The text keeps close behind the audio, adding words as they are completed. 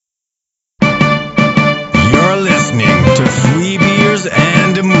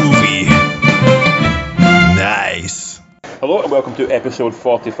welcome to episode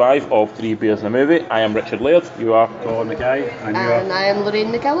 45 of Three Beers in a Movie. I am Richard Laird, you are Colin Mackay, And I am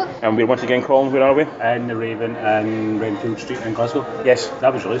Lorraine McKillop. And we're once again, Colin, where are we? in the Raven in Renfield Street in Glasgow. Yes.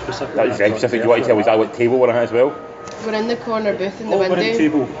 That was really specific. That was very specific. You want to tell us that what table we're at as well? We're in the corner booth in the We're window. in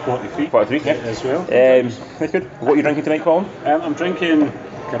table 43. 43, yeah. As well. That's good. What are you drinking tonight, Colin? I'm drinking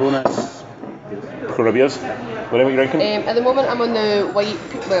Coronas. Corona beers. What are you drinking? At the moment I'm on the white,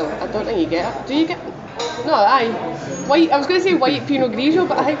 well, I don't think you get it. Do you get No, white. I was going to say white Pinot Grigio,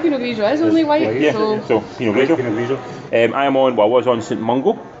 but I think Pinot Grigio is only white. Yeah, So Pinot Grigio. Pinot Grigio. I was on St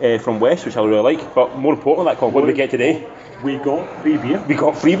Mungo from West, which I really like. But more importantly, Colin, what did we get today? We got free beer. We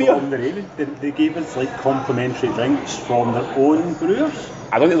got free beer? From the Raven. They gave us like complimentary drinks from their own brewers.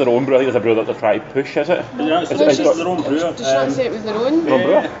 I don't think their own brewer, I think it's a brewer that they're trying to push, is it? Yeah, it's their own brewer. Did you not say it was their own? Their own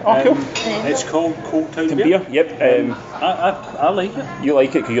brewer? Oh, cool. It's called Coketown Beer, yep. I like it. You like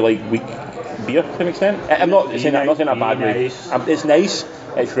it because you like weak beer to an extent. I'm not saying that in a bad way. It's nice,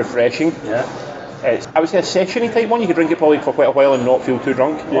 it's refreshing. Yeah. It's, I would say, a sessiony type one. You could drink it probably for quite a while and not feel too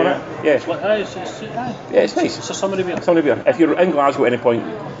drunk on it. Yeah. It's nice. It's a summery beer. Summery beer. If you're in Glasgow at any point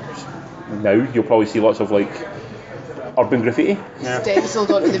now, you'll probably see lots of like urban graffiti.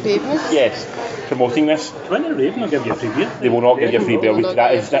 Stenciled onto the pavement. Yes, promoting this. When the Raven will give you a free beer. They will not give you a free beer. Will not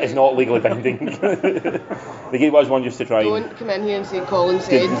That is not legally binding. They gave us one just to try. Don't come in here and say Colin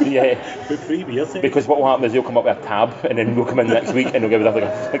said. Yeah. But free beer thing. Because what will happen is they'll come up with a tab, and then we'll come in next week and they'll give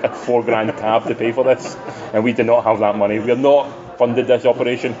us like a $4,000 tab to pay for this, and we do not have that money. We are not funded this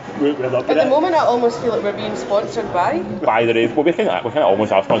operation. We're up At the moment, I almost feel like we're being sponsored by the Raven. Well, we kind of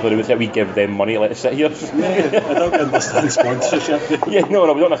almost have sponsored. We give them money, let us sit here. I don't understand sponsorship. Yeah, no,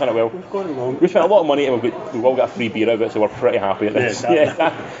 we don't understand it well. We've gone along. We spent a lot of money and we've all got a free beer out of it, so we're pretty happy at this. Yeah.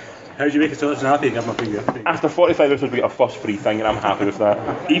 How do you make it so it's happy to give them a free beer? After 45 episodes, we got a first free thing, and I'm happy with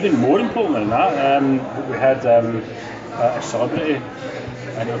that. Even more important than that, we had a celebrity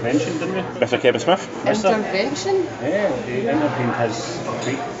intervention, didn't we? Mr. Kevin Smith. intervention. Yeah, they intervened his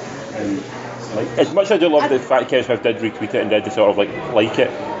tweet and like. As much as I do love the fact Kevin Smith did retweet it and did sort of like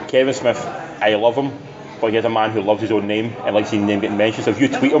it, Kevin Smith, I love him, but he's a man who loves his own name and likes his name getting mentioned. So if you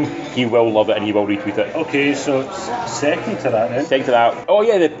tweet him, he will love it and he will retweet it. Okay, so second to that then. Second to that, oh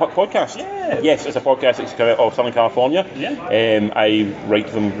yeah, the podcast. Yeah. Yes, it's a podcast that's coming out of Southern California. Yeah. I write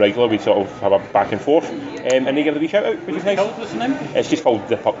to them regularly. We sort of have a back and forth, and they give it a wee shout out, which is nice. What's the name? It's just called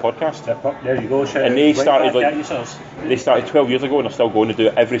the Puck Podcast. There you go. Shout And out. they Right started back like at yourselves. they started 12 years ago and they're still going to do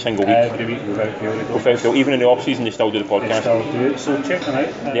it every single week. Every week without fail. Without fail. Even in the off season, they still do the They podcast. still do it. So check them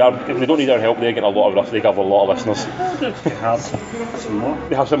out. They don't need our help. They get a lot of they have a lot of listeners. They have some more.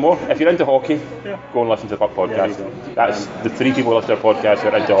 They have some more. If you're into hockey, Yeah. go and listen to the Puck There you Podcast. go. That's the three people who listen to our podcast who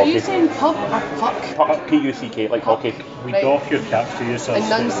are into Are you hockey. saying pub or puck? Puck, P-U-C-K, like hockey. We Right. doff your caps to yourselves.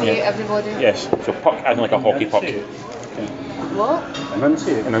 Enunciate Yeah. everybody. Yes. So puck as in like a hockey puck. What?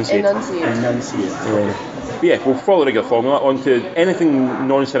 Enunciate. Enunciate. Enunciate. But yeah, we'll follow the regular formula on to anything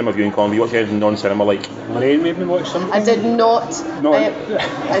non-cinema viewing, Colin. You watch anything non-cinema like? Lorraine made me watch something. I did not. No.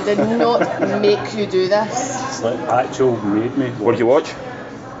 I did not make you do this. It's like actual made me. What did you watch?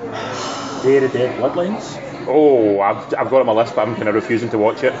 Day of the Dead Bloodlines. Oh, I've got it on my list, but I'm kind of refusing to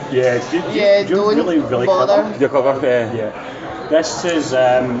watch it. Yeah, you're Don't really bother. clever. You're clever. Yeah. This is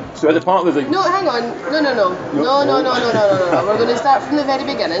So at the part of the No, hang on. No. We're going to start from the very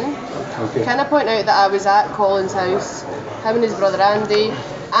beginning. okay. Can I point out that I was at Colin's house, him and his brother Andy.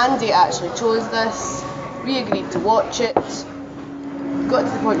 Andy actually chose this. We agreed to watch it. Got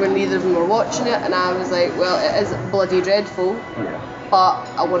to the point where neither of them were watching it, and I was like, well, it is bloody dreadful, but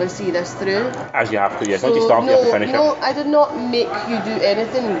I want to see this through. as you have to, yes. Once you start, you have to finish no, it. I did not make you do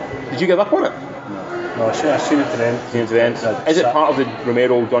anything. Did you give up on it? No, I've seen it to the end. Seen it to the end. Is it part of the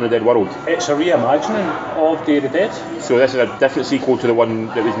Romero Dawn of the Dead world? It's a reimagining of Day of the Dead. So this is a different sequel to the one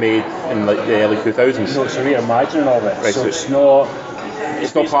that was made in like the early 2000s. No, it's a reimagining of it. Right, so so it's not.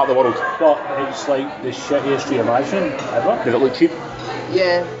 It's not part of the world. But it's like the shittiest reimagining ever. Does it look cheap?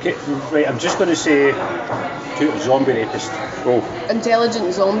 Yeah. Okay, right, I'm just going to say to zombie rapist. Oh.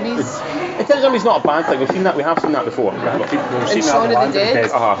 Intelligent zombies. Intelligent Zombie's not a bad thing. We have seen that before. We've seen And that Shaun of the Land Dead.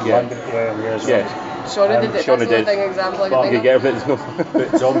 Yeah. Yeah. Shaun of the Dead. Shaun That's of the the only thing example I Well, can You think get of. it, it's no,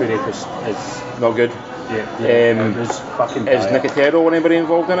 But zombie rapist is not good. it was fucking Is dire. Nicotero or anybody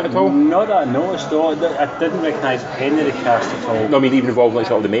involved in it at all? Not that I noticed though. I didn't recognise any of the cast at all. No, I mean even involved in like,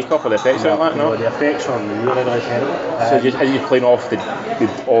 sort of the makeup or the effects or like that, no? The effects are really terrible. So are you playing off the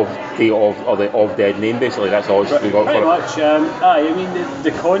of Dead name basically? That's all we got Pretty for it. much, I mean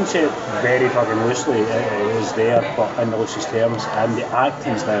the concept very fucking loosely is there, but in the loosest terms, and the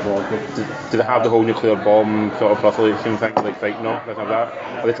acting's never all good. Do they have the whole nuclear bomb sort of proliferation thing like fighting? No, doesn't have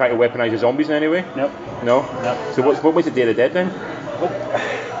that. Are they trying to weaponise the zombies in any way? Nope. No? No. So what was it, Day of the Dead then?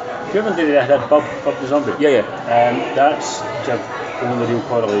 Do you ever do that Bob the Zombie? Yeah. That's the only real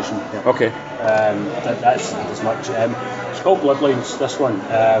correlation. Yeah. Okay. That's as much. It's called Bloodlines, this one,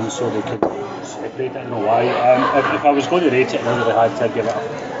 so they can separate it. I don't know why. If I was going to rate it, I really had to give it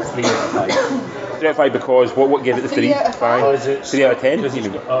a 3 out of 5. 3 out of 5 because what gave it the 3? 3 out of 5. Oh, is it? 3 out of 10?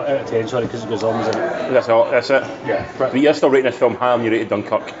 Out of 10, sorry, because it goes zombies in it. That's all. That's it. Yeah. But you're still rating this film higher than you rated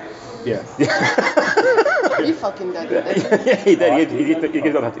Dunkirk. Yeah. You fucking did it. Yeah, he did. He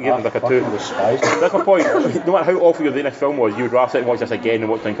gave them like a 2. Despised. That's my point. No matter how awful your rating this film was, you would rather sit and watch this again and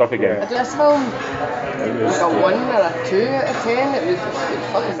watch Dunkirk again. This film, It was, like a 1 or a 2 out of 10. It was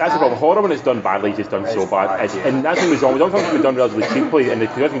fucking That's the problem. Horror when it's done badly, it's just done so bad. And that's when the zombies. Some things done relatively cheaply, and it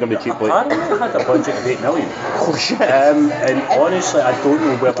hasn't done it cheaply. Apparently it had a budget of 8 million. Oh shit! And honestly, I don't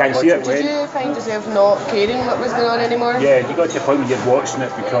know where Can't that see it. budget Did went. you find yourself not caring what was going on anymore? Yeah, you got to the point where you're watching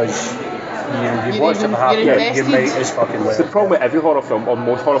it because you've watched it for half. you're You invested. might as fucking well. The problem with every horror film, or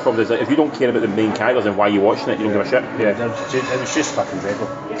most horror films, is that if you don't care about the main characters and why you're watching it, you don't give a shit. Yeah, it was just fucking dreadful.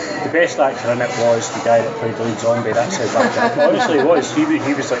 The best actor in it was the guy that played the lead zombie. That's how bad it honestly it was. He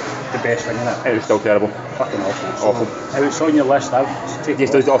was like the best thing in it. It was still terrible. Fucking awful. So, Awful. It's on your list. I would take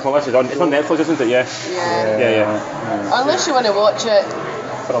Yes, it it's off my list. It's on Netflix, isn't it? Yeah. Yeah. Unless you want to watch it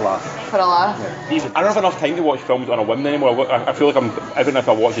for a laugh. for a laugh. Yeah. Even, I don't have enough time to watch films on a whim anymore. I feel like even if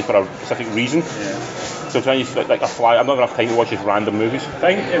I watch it for a specific reason. yeah. So trying to like a fly, I'm not enough time to watch just random movies. I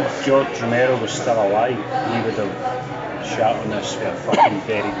think if George Romero was still alive, he would have shot on this for a fucking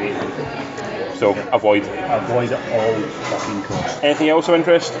very great movie. So avoid. Avoid at all fucking costs. Anything else of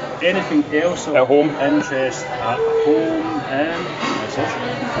interest? Anything else of At home? interest at home? That's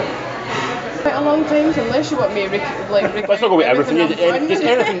it. Quite a long time, so unless you want me to Let's not go with everything. I've done. Just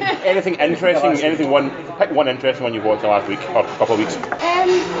anything interesting. Pick one interesting one you've watched the last week or couple of weeks.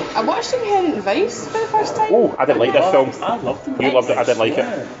 I watched Inherent Vice for the first time. Oh, I didn't like this film. I loved it. You loved it. I didn't like it.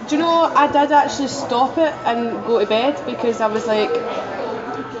 Yeah. Do you know, I did actually stop it and go to bed because I was like,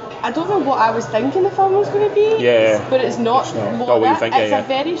 I don't know what I was thinking the film was going to be. Yeah. But it's not. It's not. What Not what you that- think, yeah, it's yeah. a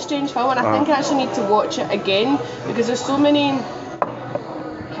very strange film, and I think I actually need to watch it again because there's so many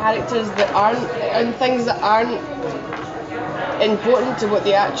characters that aren't and things that aren't important to what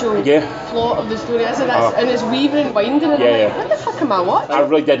the actual Yeah. plot of the story is, and it's weaving and winding, and Yeah, I'm like, yeah. what the fuck am I watching? I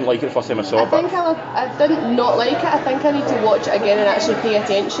really didn't like it the first time I saw I it. But think I didn't not like it. I think I need to watch it again and actually pay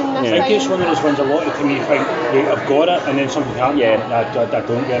attention this Yeah. I time. think it's one of those ones a lot of the time you think, wait, I've got it, and then something happens. Yeah. I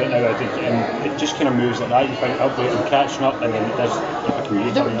don't get it now. And it just kind of moves like that. You think, oh, wait, I'm catching up, and then it does.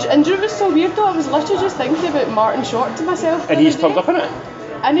 And do you know what's so weird though? I was literally just thinking about Martin Short to myself. and the he's other turned day. up in it.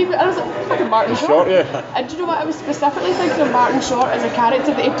 And I was like, fucking Martin Short. Short, yeah. And do you know what I was specifically thinking of Martin Short as a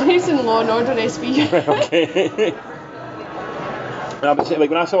character that he plays in Law and Order SVU? Okay. No, but like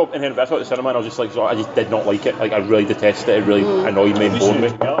when I saw Inherent Vice at the cinema, and I was just like, I just did not like it. Like I really detested it. It really annoyed me and bored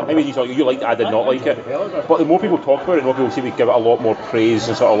me. Maybe you liked it. I did not like it. But the more people talk about it, the more people seem to give it a lot more praise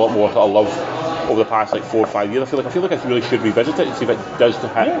and sort of a lot more sort of love over the past like 4 or 5 years. I feel like I really should revisit it and see if it does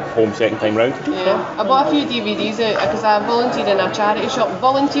hit home second time round. Yeah. I bought a few DVDs out because I volunteered in a charity shop.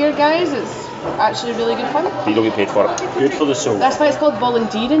 Volunteer, guys, it's actually really good fun. You don't get paid for it. Good for the soul. That's why it's called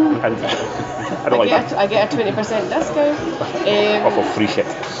volunteering. And I don't like that. I get a 20% discount. Off of free shit.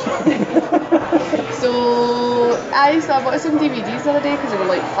 So I bought some DVDs the other day because they were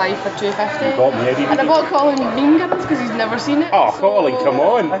like 5 for $2.50. You bought me a DVD? And I bought Colin Mean Girls because he's never seen it. Oh, so Colin, come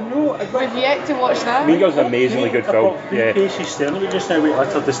on. I know. We've yet to watch that. Mean Girls is an amazingly good film. Yeah. Casey Sterling just now wait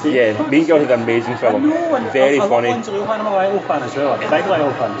until the stage. Yeah, Mean Girls is an amazing film. I Very love funny. Lindsay Lohan. I'm a Lilo fan as well. A big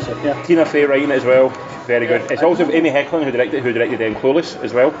Lilo fan. So yeah. Tina Fey writing it as well. Very good. It's also Amy Heckerling who directed Clueless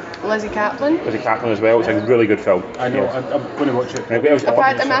as well. Lizzie Kaplan. Was it Kaplan as well? It's a really good film. I know. Yeah. I'm going to watch it. And what else? I've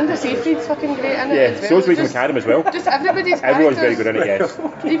had Amanda Seyfried's fucking great in it Yeah, as well. so is Rachel Just- McAdam as well. Just everybody's Everyone's very characters. good in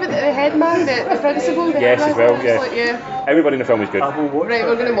it, yes. Even the head man, the principal, the Yes, head as well, man, yeah. just like, yeah. Everybody in the film is good. I will watch Right, it.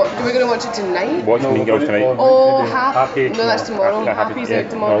 we're gonna watch it tonight. Watch No, Mean we're Girls gonna- tonight. Oh, Happy No, that's tomorrow. Happy's yeah, out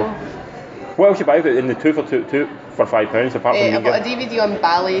tomorrow. What else you buy in the two for £5 apart from I Mean bought a Girls? DVD on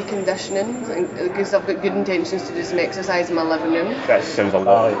ballet conditioning because I've got good intentions to do some exercise in my living room. That sounds a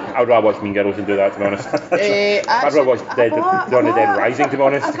lot. I'd rather watch Mean Girls than do that, to be honest. I'd rather watch Dawn of the Dead Rising, to be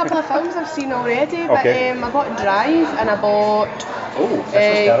honest. A couple of films I've seen already, but Okay. I bought Drive and I bought Oh, this was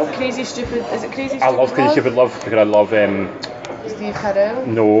terrible. Crazy Stupid. Is it Crazy Stupid? I love Crazy Stupid Love because I love Steve Carell.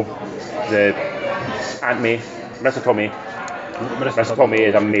 No, the Aunt May, Mr. Tommy. Mr. Tommy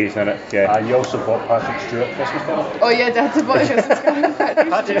is amazing in it. Yeah. You also bought Patrick Stewart Christmas Carol. Oh yeah, Dad, I bought Christmas Carol.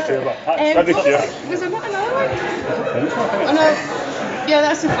 Patrick Stewart. Patrick Stewart. Was there not another one? Oh no. Yeah,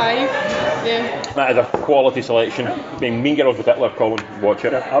 that's a 5. Yeah. That is a quality selection. I mean, Mean Girls with Hitler, Colin, watch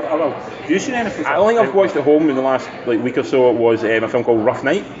it. I will. Have you seen anything? The only thing I've watched at home in the last week or so was a film called Rough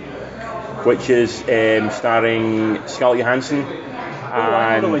Night, which is starring Scarlett Johansson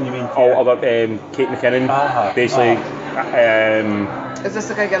and all other Kate McKinnon. Basically, Is this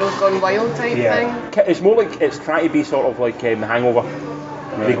like a Girls Gone Wild type thing? it's more like it's trying to be sort of like The Hangover.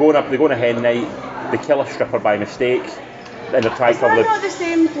 Right. They go on a hen night, they kill a stripper by mistake, and they're trying to cover not the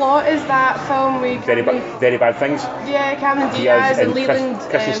same plot as that film with Very Bad Things? Yeah, Cameron Diaz and Leland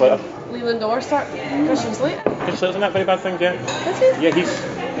Christian Slater. Leland Orser. Christian Slater? Christian Slater's in that Very Bad Things, yeah. Is he? Yeah, he's...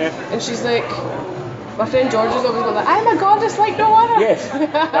 And she's like... My friend George has always got that, I'm a goddess like no other. Yes,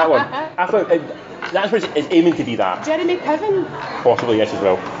 that one. I thought that's what it's aiming to be that. Jeremy Piven? Possibly, yes, as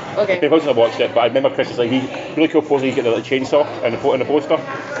well. Okay. It's been since I watched it, but I remember Chris is like, he really cool pose, he get the chainsaw in the poster.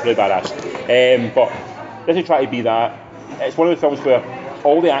 Really badass. But this is trying to be that. It's one of the films where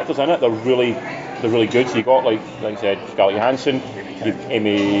all the actors in it, they're really good. So you got, like I said, Scarlett Johansson, you've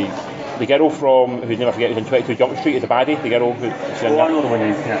Amy... The girl from, whose name I forget, who's in 22 Jump Street is the baddie, the girl who's in I know the one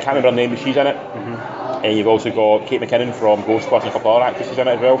can't remember her name, but she's in it. And you've also got Kate McKinnon from Ghostbusters and a couple of other actresses in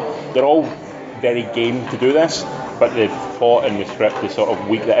it as well. They're all very game to do this, but the plot and the script is sort of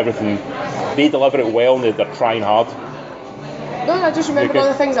weak, that everything, they deliver it well and they're trying hard. No, I just remembered all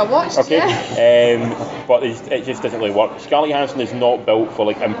the things I watched. Okay. Yeah. But it just doesn't really work. Scarlett Johansson is not built for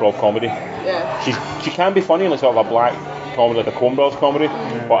like improv comedy. Yeah. She can be funny in like sort of a black comedy, like a Coen Brothers comedy,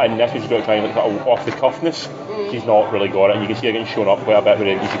 but in this, when she's going to try and like sort of off the cuffness, she's not really got it. And you can see her getting shown up quite a bit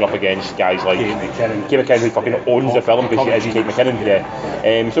when she's going up against guys like Kate McKinnon, who fucking owns the film because she is Kate McKinnon.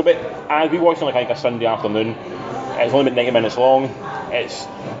 Yeah. So, but as we watched on like a Sunday afternoon, it's only about 90 minutes long. It's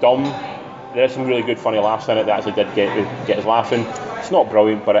dumb. There's some really good funny laughs in it that actually did get us laughing. It's not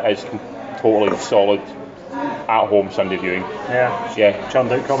brilliant, but it is totally solid at home Sunday viewing. Yeah.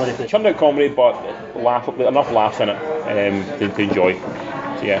 Churned out comedy, but enough laughs in it to enjoy.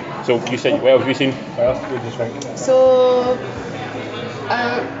 So yeah. So you said, well, have you seen? What do you think? So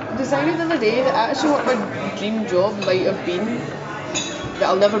I decided the other day that actually what my dream job might have been that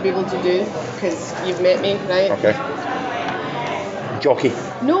I'll never be able to do because you've met me, right? Okay. Jockey.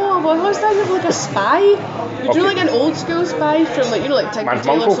 No, I was thinking of like a spy. You're doing like an old school spy from like, you know, like Tinker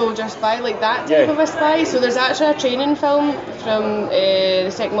Tailor Soldier Spy, like that type of a spy. So there's actually a training film from the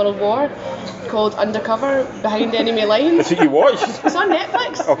Second World War called Undercover Behind Enemy Lines. That's what you watched? It's on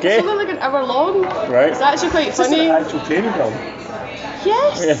Netflix. Okay. It's only like an hour long. Right. It's actually quite funny. Is this an actual training film?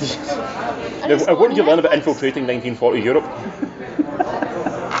 Yes. What did you learn about infiltrating 1940 Europe?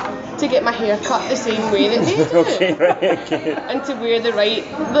 To get my hair cut the same way that they do. Okay. And to wear the right,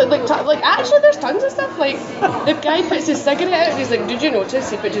 like actually there's tons of stuff, like the guy puts his cigarette out and he's like, did you notice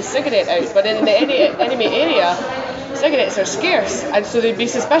he put his cigarette out, but in the enemy area cigarettes are scarce, and so they'd be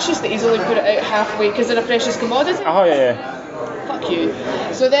suspicious that he's only put it out halfway because they're a precious commodity. Oh yeah. Fuck you.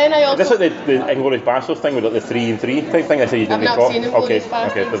 So then I also... Is this like the Inglourious Basterds thing with like the 3 and 3 type thing? I say you didn't I've not seen Inglourious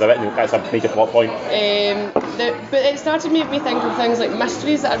Basterds. Okay, so that's a major plot point. But it started to make me think of things like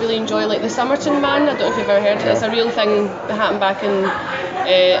mysteries that I really enjoy, like The Somerton Man. I don't know if you've ever heard of it. It's a real thing that happened back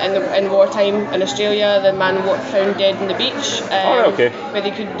in wartime in Australia. The man found dead on the beach. Where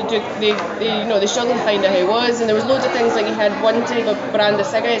they struggled to find out who he was, and there was loads of things like he had one type of brand of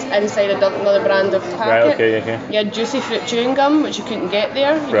cigarettes inside another brand of packet. Right, okay. He had juicy fruit chewing gum, which you couldn't get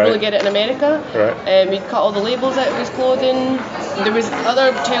there. You could only get it in America. Right. He'd cut all the labels out of his clothing. There was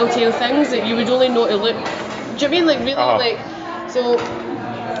other telltale things that you would only know to look. Do you know what I mean? Like really, like so.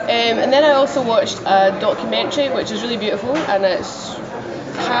 And then I also watched a documentary which is really beautiful, and it's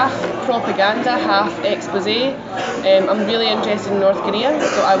half propaganda, half expose. I'm really interested in North Korea,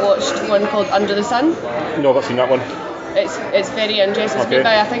 so I watched one called Under the Sun. No, I've seen that one. It's very interesting. It's made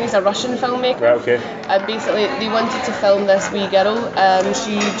by, I think it's a Russian filmmaker. Right, okay. And basically they wanted to film this wee girl.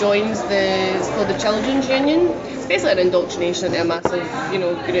 She joins it's called the Children's Union. It's basically an indoctrination into a massive,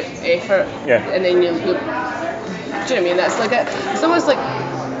 group effort. Yeah. And then you look, do you know what I mean? That's like it's almost like,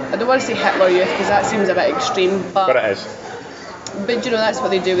 I don't want to say Hitler Youth because that seems a bit extreme, but it is. But that's what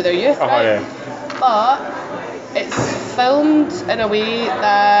they do with their youth, right? Yeah. But it's filmed in a way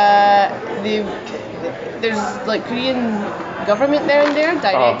that there's like Korean government there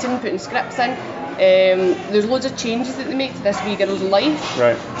directing, putting scripts in. There's loads of changes that they make to this wee girl's life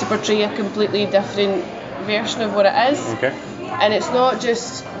to portray a completely different version of what it is. Okay. And it's not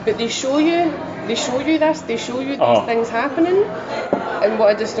just, but they show you these things happening, and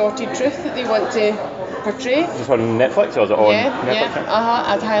what a distorted truth that they want to portray. Is this on Netflix or is it on Netflix? Yeah.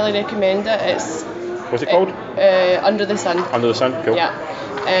 I'd highly recommend it. What's it called? Under the Sun. Under the Sun, cool. Yeah.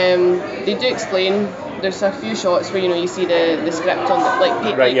 They do explain. There's a few shots where you see the script on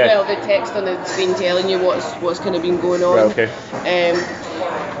the the text on the screen telling you what's kind of been going on. Right, okay.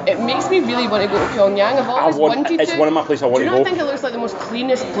 It makes me really want to go to Pyongyang. I've always wanted to. It's one of my places I want to go. Do you not think it looks like the most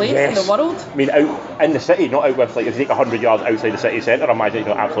cleanest place in the world? I mean, out in the city, not out with, like, if you take 100 yards outside the city centre, I imagine it's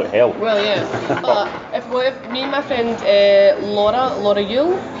absolute hell. Well, yeah. But if me and my friend Laura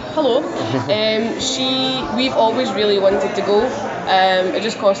Yule, hello, we've always really wanted to go. It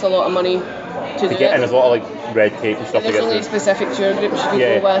just costs a lot of money to do get, it. and there's a lot of red tape and stuff. There's only specific tour groups you can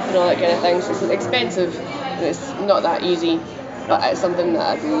go with and all that kind of thing, so it's expensive and it's not that easy. But it's something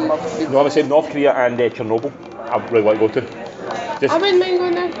that I'd love to do. No, I would say North Korea and Chernobyl. I'd really like to go to. I wouldn't mind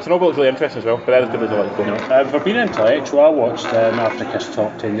going there. Chernobyl looks really interesting as well, but that is good as I like to go. For being intellectual, I watched Africa's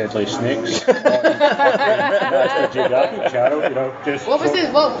Top 10 Deadly Snakes. That's the Geographic Channel, just... What was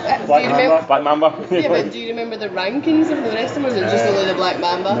it? Black Mamba. Yeah, but do you remember the rankings of the rest of them, or was it just only the Black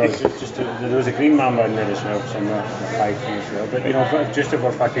Mamba? No, there was a green mamba in there as well, somewhere, the 5 thing as well. But, just if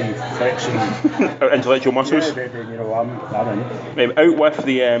we're fucking flexing... Our intellectual muscles. Yeah, I'm in. Out with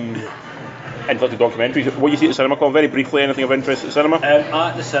the... intellectual documentaries. What you see at the cinema, Colin? Very briefly, anything of interest at the cinema?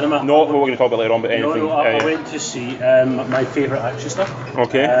 At the cinema. Not what we're going to talk about later on, but anything. No, I went to see my favourite action star.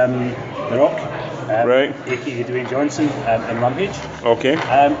 Okay. The Rock. Right. A.k.a. Dwayne Johnson in Rampage. Okay.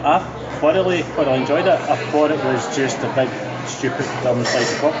 I thoroughly enjoyed it. I thought it was just a big, stupid, dumb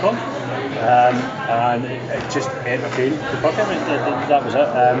slice of popcorn. And it just entertained the fuck out of it. That was it.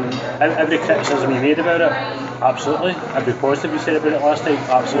 Every criticism you made about it, absolutely. Every positive you said about it last time,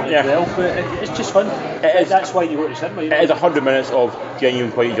 absolutely as well. But it's just fun. That's why you go to cinema. It is 100 minutes of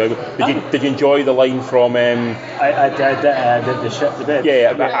genuine, quite enjoyable. Did you enjoy the line from? I did. The shit the bed.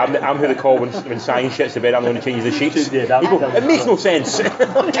 Yeah. I'm who they call when science shits the bed. I'm the one who changes the sheets. Yeah, it makes no sense. And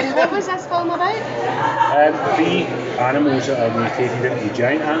what was this film about? 3 animals that are mutated into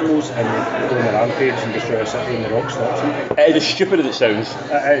giant animals and they go on a rampage and destroy a city and the Rock stops them. It is as stupid as it sounds.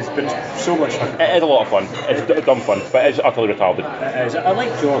 It is, but it's so much fun. It is a lot of fun. It's dumb fun, but it's utterly retarded. It is. I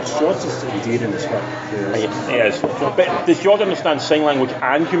like George. George is endearing as well. He is. But does George understand sign language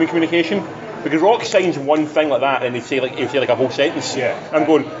and human communication? Because Rock signs one thing like that and he'd say like a whole sentence. Yeah. I'm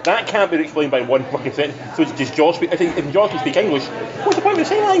going, that can't be explained by one fucking sentence. So does George speak? If George can speak English, what's the point of the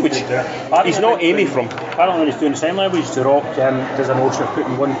sign language? He's not Amy from... Apparently when he's doing sign language, The Rock does a motion of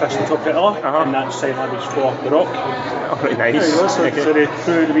putting one fist on top of the other, and that's sign language for The Rock. Oh, right, nice. There you go, so they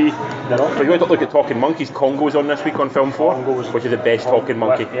prove to be The Rock. But you want to look at Talking Monkeys, Congo's on this week on Film 4, which is the best talking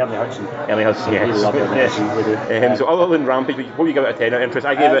monkey. Ernie Hudson. Ernie Hudson, yes. We love Ernie Hudson. So other than Rampage, what would you give it a 10 out of interest?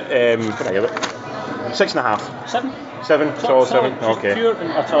 I gave it... what did I give it? 6.5. 7. 7? Solid 7? Okay. Pure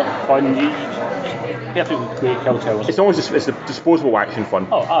and utter fun. Perfect great kill tellers. It's almost it's the disposable action fun.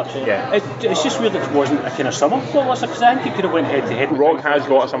 Oh, absolutely. Yeah. It's just weird that it wasn't a kind of summer blockbuster, because I think it could have went head to head. Rock has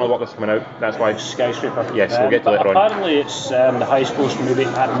got a summer blockbuster coming out, that's why. Skyscraper. Yes, we'll get to later on. Apparently it's the highest gross movie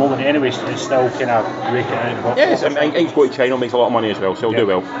at the moment anyway, so it's still kind of raking out. Yes, I think it's going to China, makes a lot of money as well, so it'll do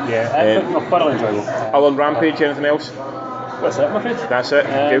well. Yeah, thoroughly enjoyable. Other than Rampage, anything else? That's it, my friend. That's it.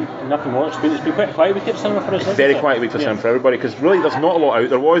 Nothing more. It's been quite a quiet week at cinema for us. Very quiet week for cinema for everybody, because really there's not a lot out.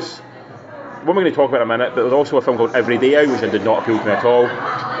 There was one we're going to talk about in a minute, but there's also a film called Every Day out, which did not appeal to me at all.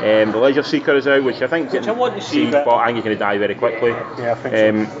 The Leisure Seeker is out, which I think I want to see, but I think you're going to die very quickly. Yeah, I think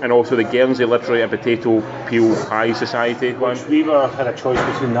so. And also the Guernsey Literary and Potato Peel Pie Society one. Which we had a choice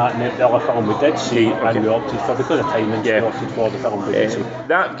between that and the other film we did see, and we opted for, because of timing, we opted for the film we did see.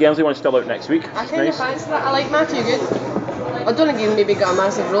 That Guernsey one's still out next week. I kind of fancy that. I like Matthew Good. I don't think he maybe got a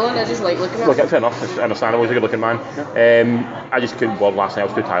massive role in it, I just like looking at him. Look, fair enough, it's understandable, he's a good looking man. I just couldn't bother last night, I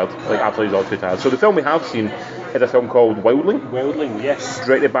was too tired. Like, absolutely too tired. So the film we have seen is a film called Wildling. Wildling, yes.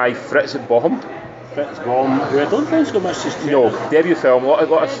 Directed by Fritz Boehm. Fritz Boehm, who I don't think's got much to say. No, debut film, lots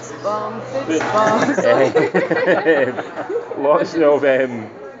of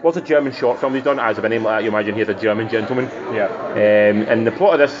lots of German short films he's done. As of a name like that, you imagine he's a German gentleman. Yeah. And the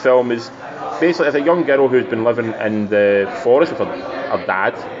plot of this film is basically it's a young girl who's been living in the forest with her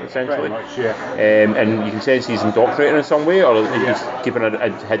dad, essentially. Pretty much, yeah. And you can sense he's indoctrinating in some way, or he's keeping her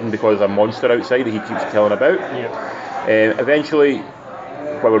hidden because there's a monster outside that he keeps telling about. Yeah. Eventually,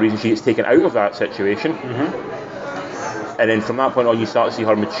 for whatever reason, she gets taken out of that situation. Mm-hmm. And then from that point on, you start to see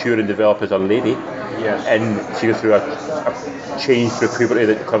her mature and develop as a lady. Yes. And she goes through a change through puberty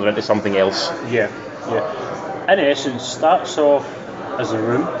that turns her into something else. Yeah, yeah. In essence, starts off as a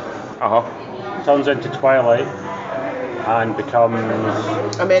room, turns into Twilight, and become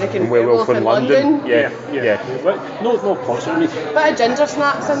American Werewolf Werewolf in in London. London. Yeah. But no plots. I mean, Bit of ginger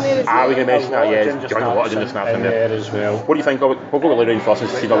snaps in there as well. We can mention that, yeah. Ginger Got a lot of ginger snaps in there. as well. What do you think of it? We'll go with Lorraine first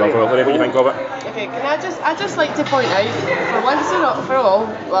and see Larry. What do you think of it? Okay, can I just like to point out, for once and not for all,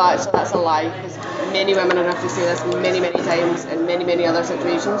 well actually that's a lie, because many women are have to say this many times in many other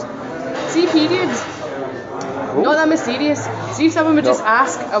situations. See periods. Not that mysterious. See if someone would just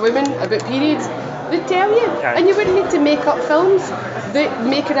ask a woman about periods, they'd tell you. Aye. And you wouldn't need to make up films that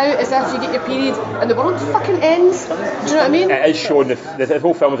make it out as if you get your period and the world fucking ends. Do you know what I mean? It is showing the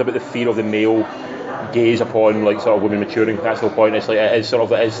whole film is about the fear of the male gaze upon like sort of women maturing. That's the whole point. It's like it is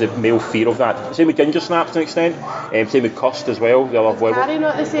the male fear of that. Same with Ginger Snaps to an extent. Same with Cust as well. The other werewolf. Carrie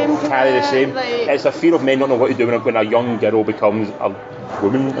not the same. Carrie the same. Like, It's a fear of men not knowing what to do when a young girl becomes a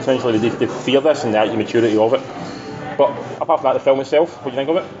woman. Essentially, they fear this and the maturity of it. But apart from that, the film itself, what do you think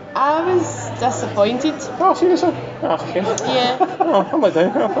of it? I was disappointed. Oh, seriously? Oh, that's a shame. Yeah. Oh, I'm like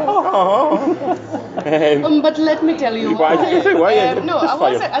down. But let me tell you Why why. did you think? Why? No, I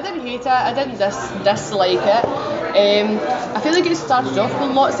wasn't. I didn't hate it. I didn't dislike it. I feel like it started off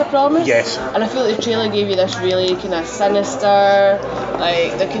with lots of promise. Yes. And I feel like the trailer gave you this really kind of sinister,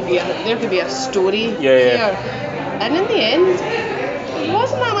 like there could be a story here. And in the end, it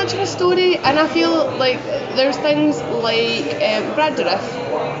wasn't that much of a story. And I feel like there's things like Brad Dourif,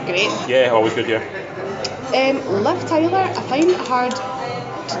 great. Yeah, always good. Yeah. Liv Tyler, I find it hard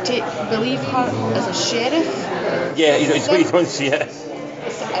to believe her as a sheriff. Yeah, you don't see it.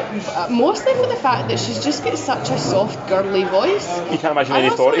 Mostly for the fact that she's just got such a soft, girly voice. You can't imagine any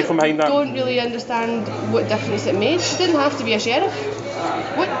authority from behind that. I don't really understand what difference it made. She didn't have to be a sheriff.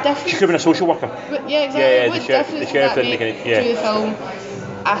 What difference? She could have been a social worker. Yeah, exactly. Yeah, what the sheriff difference didn't did that make make any. to the film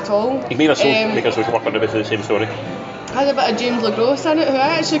at all? You can make a social worker and it's the same story. Had a bit of James LaGrosse in it, who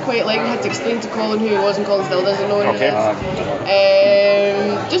I actually quite like. I had to explain to Colin who he was, and Colin still doesn't know who he is.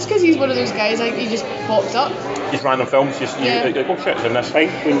 Just because he's one of those guys, like he just pops up. Just random films, oh shit, it's in this. I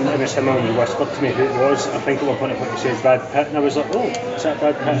think when in the cinema you whispered to me who it was, I think at one point you said Brad Pitt, and I was like, oh, is that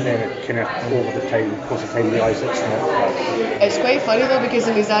Brad Pitt? And then it kind of course of time realised it's not. It's quite funny though, because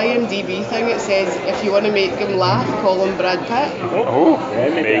in his IMDb thing it says if you want to make him laugh, call him Brad Pitt. Oh, yeah,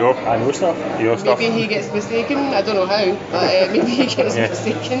 maybe. There you go. I know stuff. You know stuff. Maybe he gets mistaken. I don't know how, but maybe he gets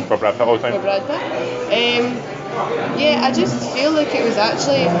mistaken For Brad Pitt all the time. for Brad Pitt. Yeah, I just feel like it was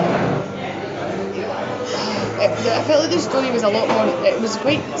actually. I felt like the story was a lot more. It was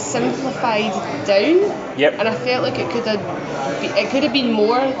quite simplified down. Yep. And I felt like it could have been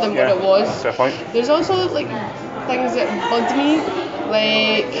more than what it was. Fair point. There's also like things that bugged me,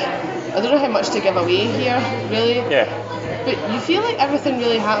 like I don't know how much to give away here, really. Yeah. But you feel like everything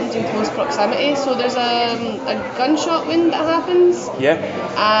really happens in close proximity. So there's a gunshot wound that happens. Yeah.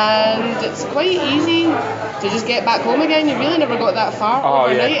 And it's quite easy to just get back home again. You really never got that far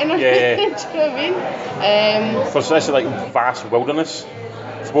overnight and everything. Do you know what I mean? For this like vast wilderness,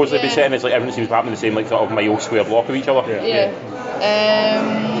 supposedly be setting, it's like everything seems to happen in the same like sort of mile square block of each other. Yeah.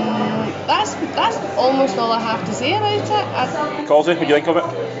 That's almost all I have to say about it. Colsey, what do you think of it?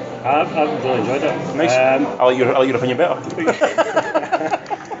 I've really enjoyed it. Nice. I like your opinion better.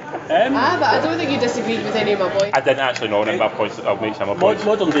 But I don't think you disagreed with any of my points. I didn't actually know any of my points. I'll make some of my points.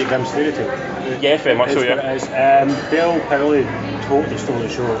 Modern day Grimm's fairy tale. Yeah, very much so. Yeah. It is. Belle Powley totally stole the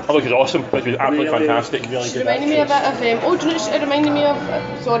show. Oh, look, it's awesome. It was absolutely fantastic. Really She good reminded me a bit of. Do you know what it reminded me of?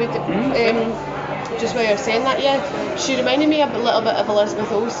 Sorry, just while you're saying that, yeah. She reminded me a little bit of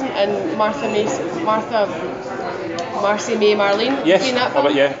Elizabeth Olsen and Marcy May Marlene. Yes, seen that film?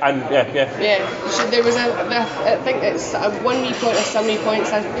 Yeah. There was I think it's a 1 wee point or some wee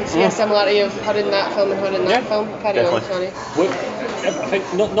points. I can see a similarity of her in that film and her in that film. Carry on, sorry. I think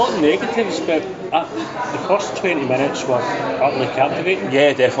not negatives, but the first 20 minutes were utterly captivating.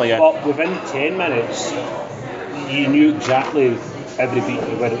 Yeah, definitely. Yeah. But within 10 minutes, you knew exactly every beat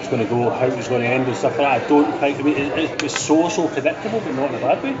of where it was going to go, how it was going to end and stuff like that. I don't think, it was so predictable, but not in a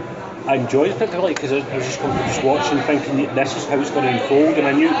bad way. I enjoyed it particularly because I was just watching thinking this is how it's going to unfold, and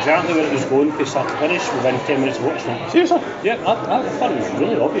I knew exactly where it was going from start to finish within 10 minutes of watching it. Seriously? Yeah, I thought it was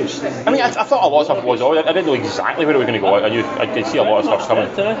really obvious. I mean, I thought a lot of stuff was obvious. I didn't know exactly where it was going to go. I could see a lot of stuff coming.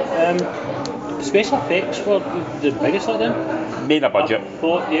 Special effects were the biggest of them. Made a budget. I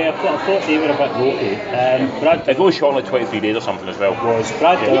thought they were a bit ropey. Brad It only shot in like 23 days or something as well.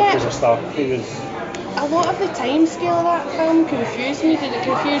 Brad Dourif was a star. He was. A lot of the time scale of that film confused me. Did it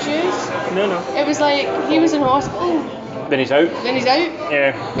confuse you? No. It was like he was in hospital, Then he's out. then he's out,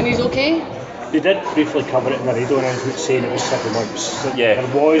 Yeah. and he's okay. They did briefly cover it in the radio announcement saying it was 7 months. Yeah.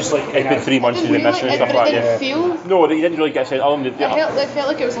 There was like It's been 3 months Did since the mission and stuff like that. it didn't feel. No, he didn't really get said. Other than It felt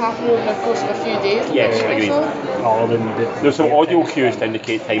like it was happening over the course of a few days. Yes, or agreed. so. other than there's some audio cues to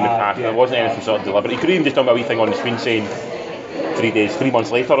indicate time had passed. yeah. There wasn't anything sort of deliberate. He could have even just done a wee thing on the screen saying 3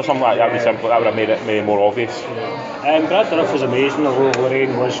 months later or something like that. That would be simple. That would have made it maybe more obvious. Brad Dourif was amazing, although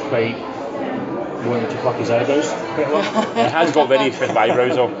Lorraine was quite wanting to pluck his eyebrows quite a lot. He has got very expensive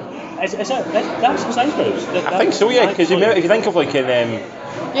eyebrows though. That's his eyebrows? I think so, yeah. Because if you think of like in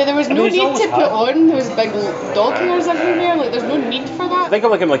Yeah, there was no he's need always to put had- on those big dog hairs everywhere. Like, there's no need for that. think of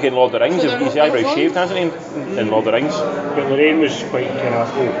like him like in Lord of the Rings. So they're He's the not eyebrows long? shaved, hasn't he? In Lord of the Rings. But Lorraine was quite kind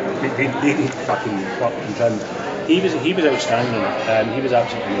of, they did fucking trimmed. He was outstanding. He was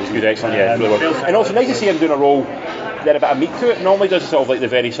absolutely amazing. Good, excellent, yeah. Really well. And also nice to see him doing a role that had a bit of meat to it. Normally does sort of like the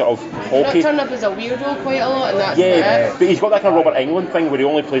very sort of Not hawky. turn up as a weirdo quite a lot, and that's Yeah, it. but he's got that kind of Robert Englund thing where he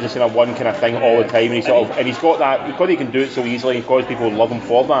only plays the same one kind of thing all the time, and he's got that because he can do it so easily, and because people love him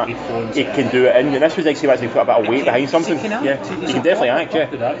for that, he can do it. And this was like actually put a bit of weight behind something. He can act. Yeah, He's he can a definitely act. Yeah,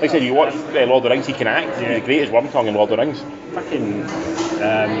 proper actor. like I said, you watch Lord of the Rings, he can act. Yeah. He's great as Wormtongue in Lord of the Rings. Fucking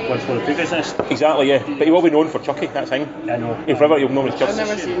Once Upon a Cuckoo's Nest. Exactly, yeah. But he will be known for Chucky. That's him. I know. If ever you'll know him as I've Chucky.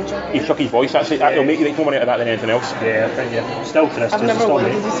 never seen Chucky. He's Chucky's voice. That's it. He'll make you make more money out of that than anything else. Yeah, I think, yeah. Still Tristan. I've never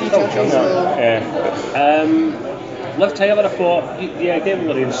wanted to see Chucky, so. Yeah. Liv Tyler, I thought, yeah, again,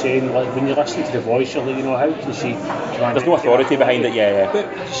 what Lorraine's saying, like, when you listen to the voice, you're like, you know, how can she command There's no authority behind it. Yeah, yeah.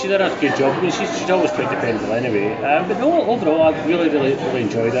 But she did a good job. I mean, she's always quite dependable anyway. But no, overall, I really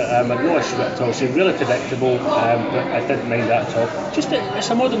enjoyed it. I had no issue with it at all. She's really predictable, but I didn't mind that at all. Just, it's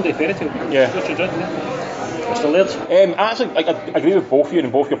a modern day fairy tale. Yeah. What you did, yeah. Mr. Laird. Actually, I agree with both of you,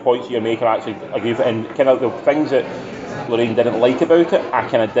 and both your points you're making. I actually agree with it, and kind of the things that Lorraine didn't like about it, I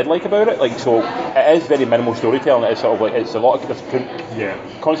kind of did like about it. Like, so it is very minimal storytelling. It's sort of like it's a lot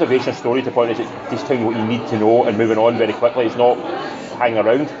of conservation story to the point is it's just telling you what you need to know and moving on very quickly. It's not hanging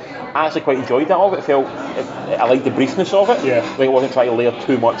around. I actually quite enjoyed that of it. I liked the briefness of it. Yeah. Like it wasn't trying to layer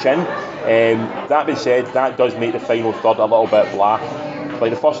too much in. That being said, that does make the final third a little bit blah.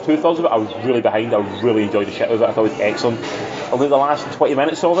 Like the first 2/3 of it, I was really behind. I really enjoyed the shit out of it. I thought it was excellent. Only the last 20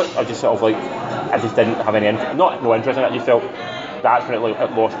 minutes of it, I just sort of like, I just didn't have any no interest in it. I just felt that's when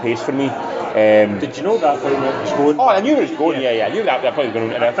it lost pace for me. Did you know that point where it was going? Oh, I knew it was going. Yeah. I knew that probably was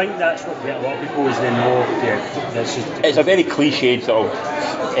going. And I think that's what a lot of people is then know. Yeah, this is. It's a very cliched sort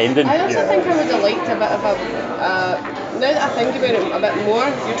of ending. I also think I would have liked a bit of a. Now that I think about it a bit more,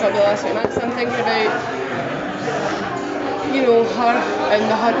 you told me the last few minutes, I'm thinking about, you know, her and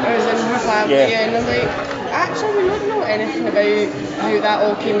the hunters and her family, and I'm like, actually, we don't know anything about how that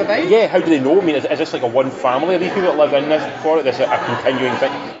all came about. Yeah, how do they know? I mean, is this like a one family of these people that live in this for it? This is a continuing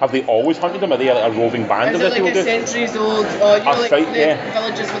thing. Have they always hunted them? Are they like a roving band Is of it this like people a do? centuries old, or you know, like right, the yeah.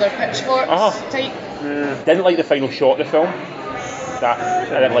 villages with their pitchforks type? Didn't like the final shot of the film. That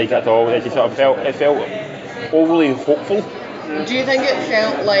I didn't like it at all. It just sort of felt overly hopeful. Do you think it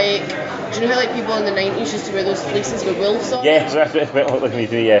felt like, do you know how like people in the 90s used to wear those fleeces with wolves on? Yes, that's what it felt like me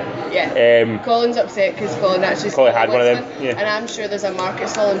too. Yeah. Yeah. Colin's upset because Colin actually Colin had still one of likes them, yeah. And I'm sure there's a market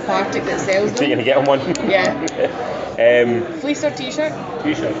still in Partick that sells So you're them. gonna get him one. Yeah. Fleece or t-shirt?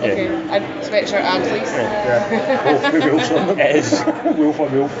 T-shirt. Okay. And sweatshirt and fleece. Yeah. Wolf with wolves on them. It is. Wolf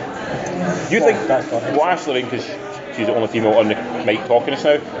on wolf. Do you think That's fine. what Ash Lorraine, because she's the only female on the mic talking us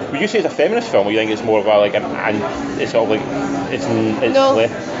now, would you say it's a feminist film, or you think it's more of a like it's sort of like it's No.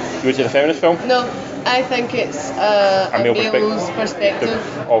 You would say it's a feminist film? No, I think it's a male male's perspective.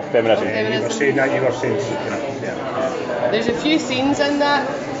 Of feminism. Of feminism. You were saying that. You were saying. Yeah. There's a few scenes in that.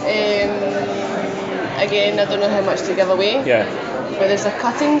 Again, I don't know how much to give away. Yeah. But there's a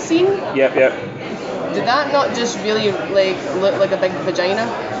cutting scene. Yep. Did that not just really like look like a big vagina?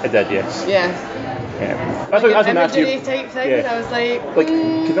 It did, yes. Yeah. Yeah. Like That's an an imagery type thing. Yeah. I was like, Like,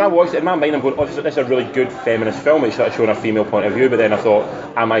 because when I watched it, in my mind, I'm going, oh, this is a really good feminist film. It's sort of showing a female point of view. But then I thought,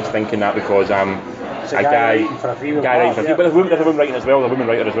 am I thinking that because I'm It's a guy writing for a female part, but yeah. there's a woman writing as well. There's a woman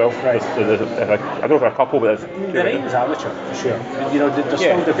writer as well. Right. So I don't know if they're a couple, but there's The writing's amateur, for sure. You know, they're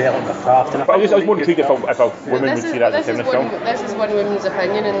still Yeah. developing their craft. And But I was more intrigued if a woman would this see that as a is feminist film. this is one woman's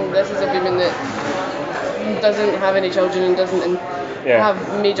opinion, and this is a woman that doesn't have any children and doesn't Yeah.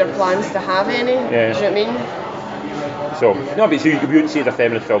 have major plans to have any. Yeah. Do you know what I mean? So, no, but so you wouldn't see it as a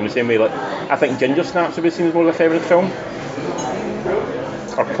feminist film the same way, like, I think Ginger Snaps would be seen as more of a feminist film.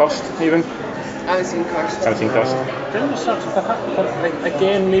 Or Cursed, even. I haven't seen Cursed. Haven't seen Cursed. Ginger Snaps,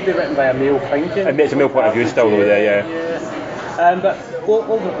 again, maybe written by a male thinking. And it's a male point of view still, though, there, yeah. But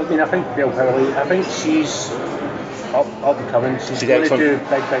I mean, I think Belle Powley, I think she's up and coming. She's going to excellent. do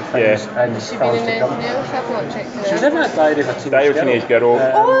big things Yeah. and Has she been films in to anything come. else? I've not checked it She was out. in that Diary of a Diary of a Teenage Girl.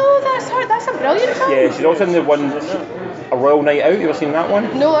 Oh, that's her. That's a brilliant film. Yeah, she's also in the one, A Royal Night Out. You ever seen that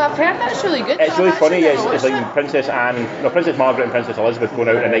one? No, I've heard that's really good. It's but really I've funny. actually It's never like watched Princess Margaret and Princess Elizabeth going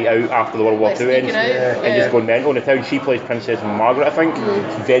out on a night out after the World War Like II ends, sneaking out, and just going mental. And the town she plays Princess Margaret, I think.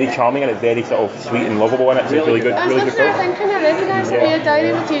 It's very charming and it's very sort of sweet and lovable, and it's really good, I was really good looking at film. it thinking, I recognise it. Yeah. Yeah, Diary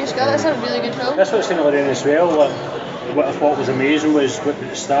of a Teenage Girl. That's a really good film. That's what's in Lorraine as well. Like, what I thought was amazing was at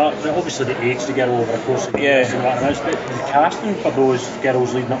the start, obviously they aged the girl over the course of the Yeah. years and what else, but the casting for those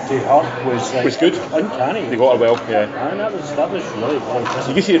girls leading up to her was like, Was good. uncanny. They got her well, yeah. And that was really well Did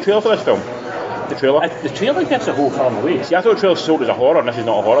impressive. you see the trailer for this film? The trailer? The trailer gives the whole film away. See, I thought the trailer sold as a horror, and this is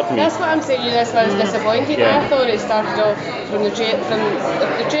not a horror to me. That's what I'm saying. That's why I was disappointed. Yeah. I thought it started off from the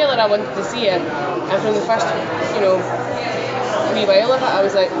trailer. I wanted to see it, and from the first, wee while of it, I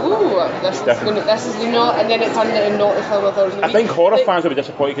was like, ooh, this is not. And then it turned into not the film I thought it was going to I be. think horror fans will be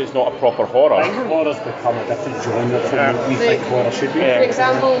disappointed because it's not a proper horror. I think horror's become a different genre from what we think horror should be. For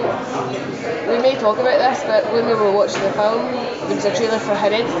example, we may talk about this, but when we were watching the film, there was a trailer for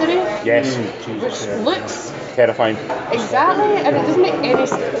Hereditary, Yes, which looks terrifying. exactly, and it doesn't make any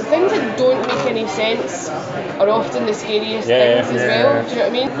things that don't make any sense are often the scariest Yeah, things as well. Do you know what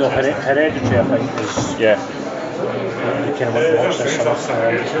I mean? No, Hereditary, I think, is Yeah. the kind of what we watch this summer.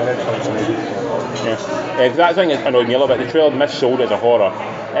 Hereditary's amazing. Yeah. That thing annoyed me a little bit. The trailer missold it as a horror.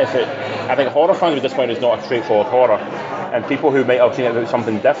 I think horror fans at this point is not a straightforward horror. And people who might have seen it about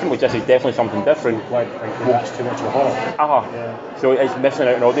something different, which this is definitely something different, Why think that's too much of a horror? So it's missing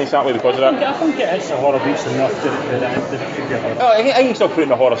out an audience that way because of that. I think it hits the horror beats enough that it could be a horror. Oh, I can still put it in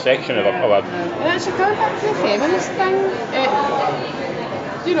the horror section of a And actually going back to the feminist thing,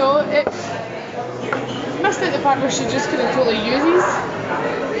 it missed out the part where she just kind of totally uses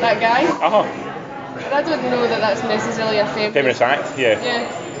that guy. And I don't know that that's necessarily a Feminist act, yeah.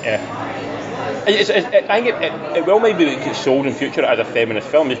 Yeah. I think it will maybe get sold in future as a feminist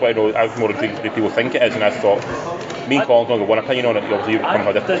film, just why I was more intrigued to people think it is, and I thought, me and Colin's going to go one opinion on it, obviously you come from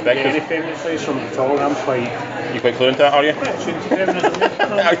a different Any perspective. feminist place from at all, I'm quite You're quite fluent in that, are you?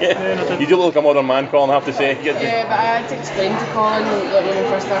 You do look like a modern man, Colin, I have to say. Yeah, but I had to explain to Colin like, when we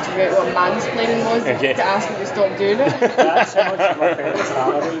first started about what mansplaining was Okay. to ask him to stop doing it. That's how much of a feminist I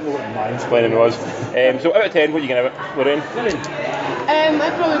don't even know what mine's Explaining was. So out of 10, what are you going to give it, Lorraine?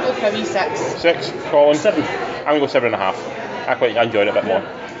 I'd probably go for a wee 6. 6, Colin? 7. I'm going to go 7.5. I enjoyed it a bit more.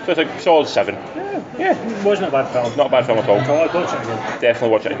 So it's a solid 7. Yeah, it wasn't a bad film. Not a bad film at all. I'd watch it again. Definitely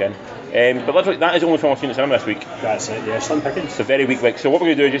watch it again. But literally, that is the only film I've seen in the cinema this week. That's it, yeah, slim pickings. It's a very weak week. So what we're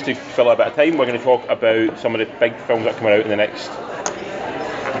going to do, just to fill out a bit of time, we're going to talk about some of the big films that are coming out in the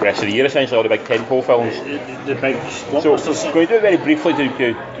rest of the year, essentially, all the big tentpole films. The big So blockbusters. I'm going to do it very briefly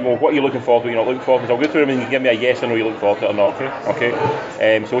to what you're looking forward to, what you're not looking forward to. So I'll go through them and you can give me a yes or no you're looking forward to it or not. Okay.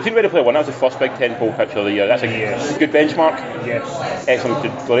 So we've seen Ready Player One. That was the first big tentpole picture of the year. That's a good benchmark. Yes. Excellent.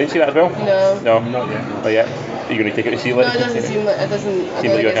 Did Lorraine see that as well? No. No. Not yet. Not yet. Are you going to take it to see it? No, it doesn't seem like I Seems don't like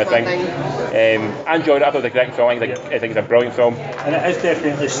think your it's kind my of thing. thing. I enjoyed it. I thought it was a great film. I think it's a brilliant film. And it is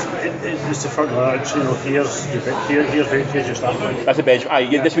definitely, it's the front large, here's your start point. That's the bench.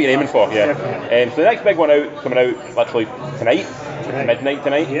 This is what you're aiming for, yeah. So the next big one coming out literally tonight. Midnight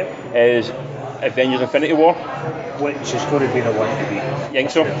tonight, is Avengers Infinity War. Which is going to be the one to beat. You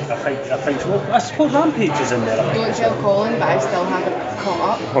think so? I think so. I suppose Rampage is in there. Don't tell Colin, but I still haven't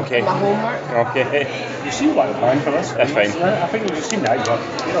caught up Okay. on my homework. Okay. You see what I'm planning for this? That's fine. I think you've seen that,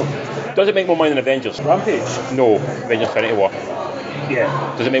 Does it make more money than Avengers? Rampage. No, Avengers Infinity War.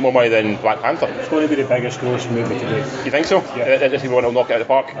 Yeah. Does it make more money than Black Panther? It's going to be the biggest grossing movie today. You think so? Yeah. This is the one that'll knock it out of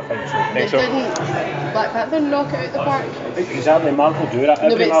the park? I think so. Think It so? didn't Black Panther knock it out the park? Exactly, Marvel do that. No,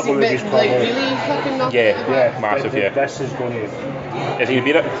 Every but Marvel movie's like probably... really fucking knock it out the Yeah, park. massive, yeah. This is going to... Is he going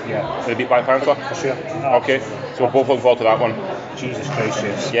to beat it? Yeah. Will he beat Black Panther? For sure. Okay, so we're both looking forward to that one. Jesus Christ,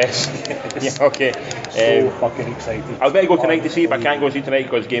 yes. Yes. Yeah, okay. So fucking excited. I was going to go tonight to see it, but I can't go see it tonight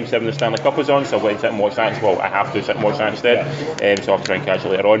because Game 7 of the Stanley Cup is on, so I'll wait and sit and watch that. Well, I have to sit and watch that instead, so I'll have to try and catch it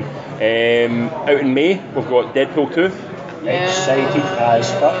later on. Out in May, we've got Deadpool 2. Yeah. Excited as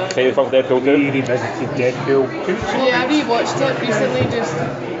fuck. Excited for Deadpool 2? We revisited Deadpool 2. Yeah, I rewatched it recently just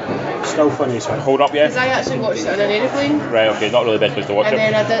Still funny as hell. Hold up, because yeah? I actually watched it on an aeroplane. Right, okay, not really the best place to watch And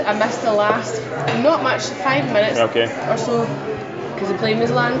it. then I missed the last, not much, 5 minutes Okay. or so, because the plane was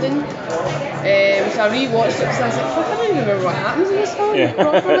landing. So I rewatched it because I was like, fuck, I don't even remember what happens in this film Yeah.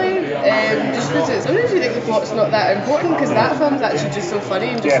 properly. Just because sometimes you think the plot's not that important because that film's actually just so funny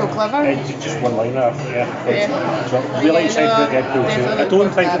and just so clever. It's just one liner, Yeah. So really Yeah, excited no, about Deadpool 2. definitely I don't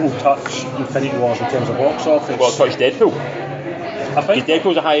look think at it will touch Infinity Wars in terms of box office. Well, touch Deadpool. I think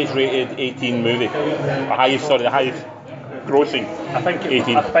Deadpool's the highest rated 18 movie. The highest grossing? I think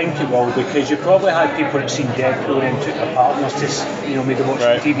 18. I think it will, because you probably had people that seen Deadpool and took their partners to made them watch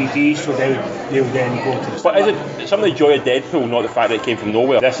Right. the DVD, so they'll then go to the But is it some of the joy of Deadpool, not the fact that it came from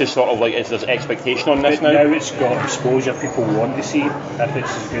nowhere? This is sort of like, is there's expectation on this But now? now it's got exposure, people want to see if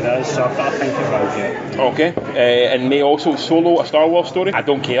it's as good as, so I think it will get. Okay. And May also Solo, a Star Wars story. I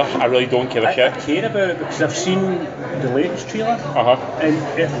don't care. I really don't give a I shit. care about it because I've seen the latest trailer Uh huh. and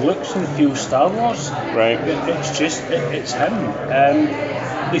it looks and feels Star Wars. Right. It's just, it's him.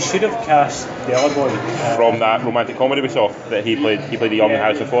 They should have cast the other boy. From that romantic comedy we saw that he played the young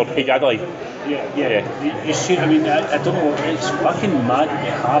Harrison Ford. Paige Adelaide. Yeah. You should. I mean, I don't know. It's fucking mad that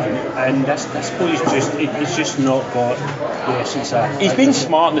they haven't. And this boy's just. It's just not got the essence of. He's been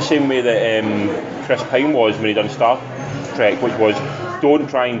smart in the same way that Chris Pine was when he done Star Trek, which was don't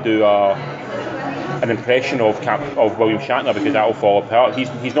try and do an impression of William Shatner because that'll fall apart.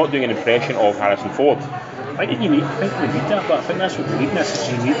 He's not doing an impression of Harrison Ford. I think we need that, but I think that's what we need in this.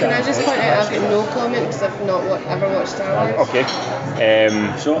 Is you need Can that. I just point out I've got no comment because I've not ever watched Star Wars.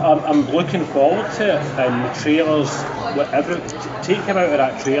 Okay. So I'm looking forward to it, and the trailers, whatever, take him out of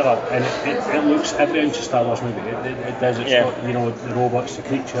that trailer, and it looks every inch of Star Wars movie. It does. It's got, the robots, the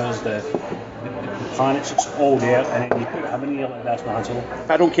creatures, the planets, it's all there, and then you put him in here like that's my Han Solo.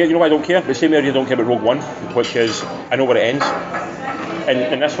 I don't care. You know why I don't care? The same way I don't care about Rogue One, which is I know where it ends. And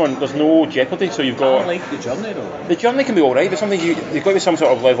in this one, there's no jeopardy, so you've got. I like the journey though. The journey can be alright, but sometimes you've got to be some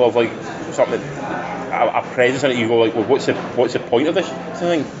sort of level of like something, a presence in it. You go like, well, what's the point of this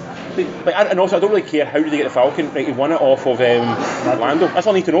thing? And also, I don't really care how did they get the Falcon. Right, he won it off of Lando. That's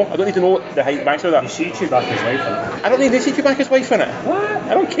all I need to know. I don't need to know the backstory of that. You see Chewbacca's wife in it. I don't need to see Chewbacca's wife in it. What?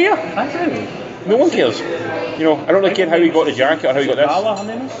 I don't care. I do. No one cares. You know, I don't really care how he got the jacket or how he got Nala, this.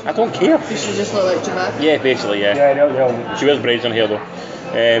 her name is? I don't care. Does she just look like Chewbacca? Yeah, basically, yeah. Yeah, no. She wears braids in hair though.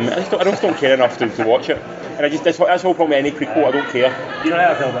 I just don't care enough to watch it. And that's the whole problem with any prequel. I don't care. You know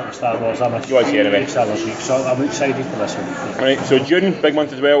how I feel about Star Wars. I'm a You want to see it anyway. huge Star Wars geek, so I'm excited for this one. Right, so June, big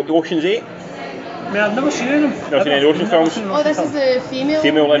month as well. Ocean's 8. I mean, I've never seen them. Never seen any Ocean films? Oh, this is the female.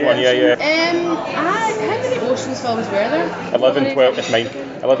 Female-led one, yeah. How many Ocean's films were there? 11, 12, it's mine.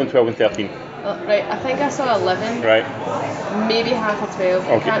 11, 12 and 13. Right, I think I saw 11. Right. Maybe half of 12.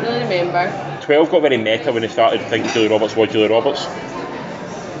 Okay. I can't really remember. 12 got very meta when they started thinking Julia Roberts was Julia Roberts.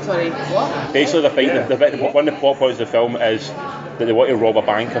 Sorry, what? Basically, one of the plot points of the film is that they want to rob a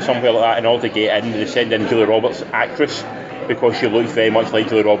bank or somewhere like that. In order to get in, they send in Julia Roberts, actress, because she looks very much like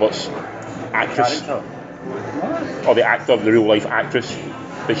Julia Roberts, actress. Or the actor, the real life actress.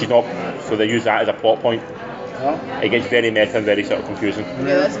 But she's not, so they use that as a plot point. It gets very meta and very sort of confusing. Yeah,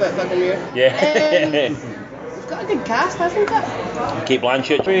 that's a bit fucking weird. Yeah. It's got a good cast, hasn't it? Kate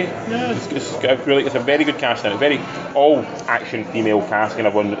Blanchett, it's a very good cast in it. Very all action female cast, kind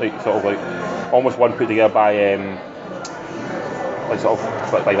of one, like sort of like almost one put together by like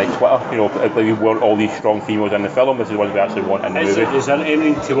Twitter. You know, like we want all these strong females in the film. This is the ones we actually want in the movie. Is there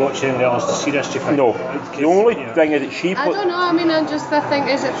anything to watch anywhere else to see this? Do you think? No. The only thing is that she. I don't know. I mean, I think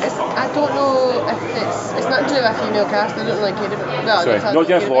I don't know if it's not to do with a female cast. I don't really care about. Well, Sorry, I not don't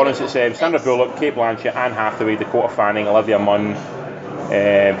Jennifer care Lawrence. about It's Sandra Bullock, Kate Blanchett, Anne Hathaway, Dakota Fanning, Olivia Munn,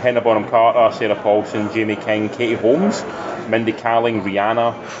 Helena Bonham Carter, Sarah Paulson, Jamie King, Katie Holmes, Mindy Kaling,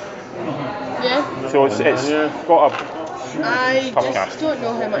 Rihanna. Yeah. So it's got a. I Tough just cast. don't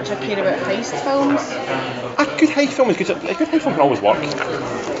know how much I care about heist films. A good heist film is good. A good heist film can always work.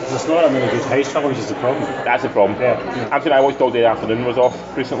 There's not that many good heist films is the problem. That's the problem. Yeah. Actually, I watched All Day Afternoon was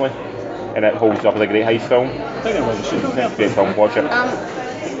off recently, and it holds up as a great heist film. I think I really should have. Great film, watch it.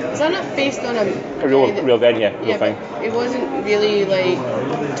 Is that not based on a Real event, yeah, real yeah, thing. but it wasn't really like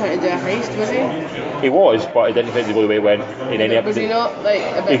trying to do a heist, was he? He was, but it didn't fit the way it went in any Was he not like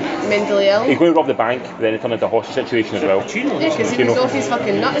a bit mentally ill? He's going to rob the bank, but then it turned into a hostage situation as well. Yeah, because he was off his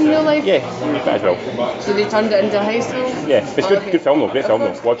fucking nut in real life. Yeah, that as well. So they turned it into a heist film? Yeah, it's good, Okay. good film though, great film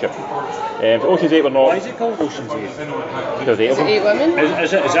though. Watch it. So Ocean's 8 were Why not. is it called Ocean's 8? There's 8 of Is it them. 8 women?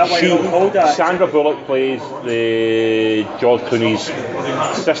 Is that why you're called that? Sandra Bullock plays the George Clooney's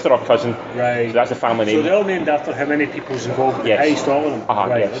sister or cousin. Right. So that's a family So name. they're all named after how many people's involved in Yes. the heist, all of them?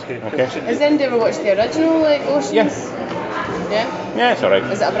 Right, yes. okay. Okay. Has anyone ever watched the original like Oceans? Yeah. Yeah? Yeah, it's alright.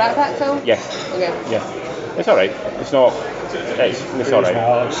 Is it a Brat Pack film? Yeah, Okay. yeah. It's alright. It's not. It's alright.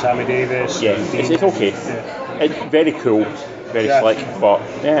 Alex, Sammy Davis. Yeah, it's okay. It's very cool, very Yeah. slick, but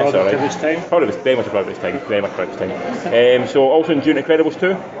yeah, it's Product alright. of its time. Probably very much a product of its time. Very much a product of its time. So also in June, Incredibles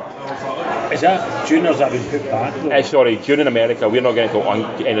 2. Is that June or has that been put back? Though? Sorry, June in America. We're not getting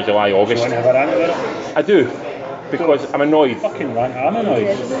until end of July, Do you August. want to have a rant about it? I do, because I'm annoyed. Fucking rant. I'm annoyed.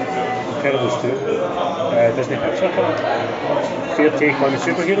 Incredibles 2. Disney Pixar film. Fair take on the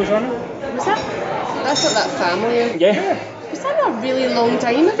superheroes on it? Was that? That's not that family. Yeah, Was that not a really long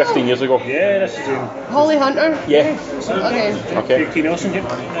time ago? 15 years ago. Yeah, this is Holly Hunter? Yeah. Okay. Okay. JT Nelson.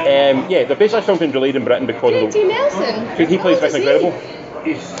 Yeah, they're basically filmed delayed in Britain because of JT Nelson? he plays What Mr. is he? Incredible.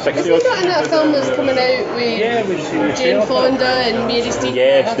 He's 60 Is he not in that film that's coming out with Yeah, we've seen the Jane trailer for it. Fonda and Mary Steenburgen?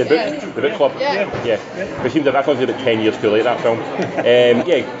 Yes, the Yeah. book club. Yeah. Yeah. But it seems that film's about 10 years too late, that film.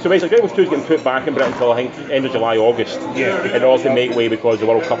 Yeah, so basically Incredibles 2 is getting put back in Britain until I think end of July, August. Yeah. In order to make way because the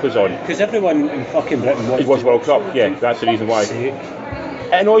World Cup is on. Because everyone in fucking Britain It was World Cup, yeah, that's the reason why. It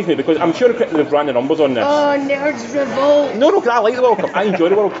annoys me because I'm sure they've ran the numbers on this. Oh, Nerds Revolt. No, 'cause I like the World Cup. I enjoy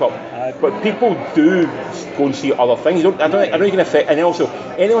the World Cup, but people do go and see other things. I don't think it can affect. And also,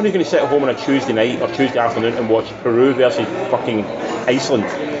 anyone who's going to sit at home on a Tuesday night or Tuesday afternoon and watch Peru versus fucking Iceland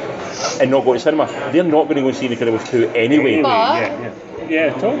and not go to cinema, they're not going to go and see Incredibles 2 anyway. But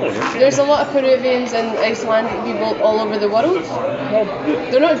Yeah, totally. there's a lot of Peruvians and Icelandic people all over the world.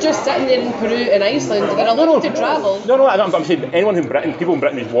 They're not just sitting there in Peru and Iceland. They're allowed to travel. No, I'm saying anyone in Britain, people in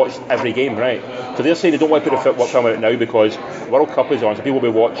Britain who's watched every game, right? So they're saying they don't want to put a film out now because World Cup is on, so people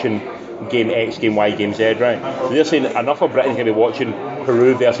will be watching game X, game Y, game Z, right? So they're saying that enough of Britain's going to be watching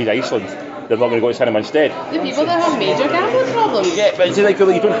Peru versus Iceland. They're not going to go to cinema instead. The people that have major gambling problems. Yeah, but it's like,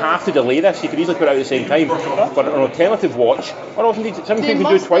 well, you don't have to delay this. You could easily put it out at the same time. But an alternative watch, or also indeed, some people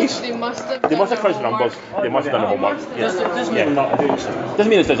can do it twice. They must have crunched the numbers. They must have done the homework. Doesn't mean not do it. Doesn't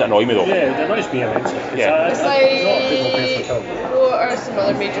mean it doesn't annoy me though. Yeah, it annoys me immensely. Yeah. It's what are some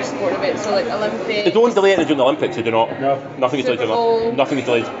other major sport events? So like Olympics. They don't delay it during the Olympics. They do not. No. Nothing is delayed. Super Bowl. Nothing is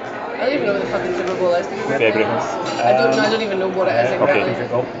delayed. I don't even know what the fucking Super Bowl is. To be February. I don't even know what it is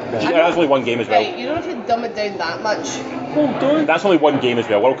exactly. That's only one game as well. Right, you don't have to dumb it down that much. That's only one game as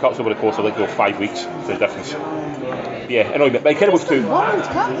well. World Cup's over the course of like 5 weeks. So the difference. Yeah, annoying. But Incredibles 2. World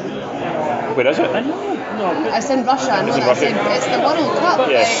Cup? Where is it? I know. No, It's in Russia. I know It's in that. Russia. It's the World Cup. but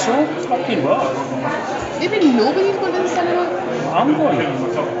Yeah. it's so fucking rough. Maybe nobody's going to the cinema. I'm going.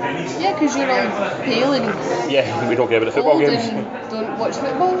 Yeah, because you're all pale and Yeah, we don't care about the football old games. and don't watch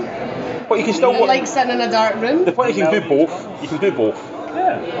football. But you can still You watch. like sitting in a dark room. The point is you can do both. You can do both.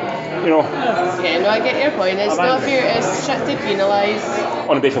 Yeah. You know, Yeah, no, I get your point. It's not fair. It's shit to penalise.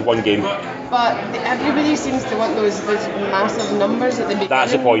 on the basis of one game. But everybody seems to want those massive numbers at the beginning.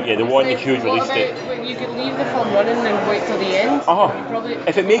 That's the point, yeah, they want a huge release date. When you could leave the film running and wait till the end. Uh-huh. You probably.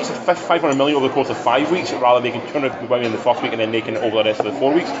 If it makes 500 million over the course of 5 weeks, rather than making 200 million in the first week and then making it over the rest of the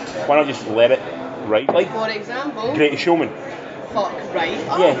 4 weeks, why not just let it ride? Like For example, Greatest Showman. fuck right.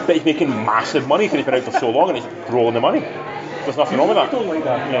 Yeah, but it's making massive money because it's been out for so long and it's rolling the money. There's nothing wrong with I that. don't like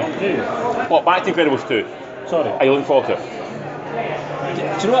that. No, do you? Well, back to Incredibles 2. Sorry. Are you looking forward to it?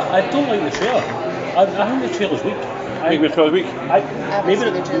 Do you know what? I don't like the trailer. I think the trailer's weak. Maybe it's for the week. Maybe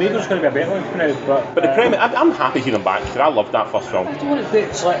seen the trailer. maybe there's going to be a better one coming out, But the premise, I'm happy to see them back because I loved that first film. I don't want it.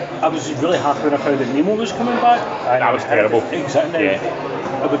 It's like I was really happy when I found that Nemo was coming back. And That was terrible. Exactly.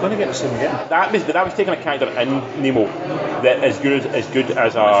 Yeah. Are we going to get the same again? That was taking a character in Nemo that is good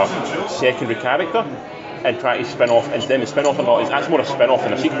as a secondary character and trying to spin off. Instead of spin off or not, that's more a spin off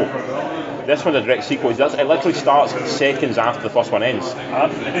than a sequel. This one's a direct sequel. It literally starts seconds after the first one ends.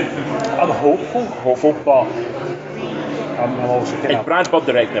 I'm hopeful. Hopeful. But I'm also kind It's of. Brad Bird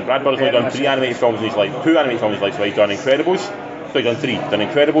directing it. Brad Bird's only done 3 animated films in his life. 2 animated films in his life. So he's done Incredibles. So he's done 3. He's done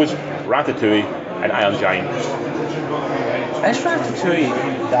Incredibles, Ratatouille, and Iron Giant. Is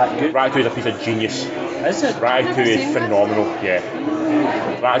Ratatouille that good? Ratatouille is a piece of genius. Is it? Ratatouille Never is seen phenomenal. Yeah.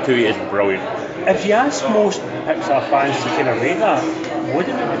 Ratatouille is brilliant. If you ask most Pixar fans to kind of rate that, would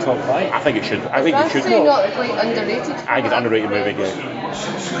it make the top 5? I think it should. I think it should. Ratatouille not quite underrated. I think it's an underrated movie. Yeah.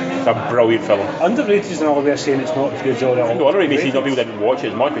 It's a brilliant film. Underrated is another way of saying it's not as good as all the No, underrated means some people didn't watch it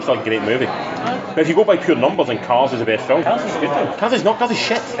as much, but it's still a great movie. But if you go by pure numbers, then Cars is the best film. Cars is good though. Cars is not. Cars is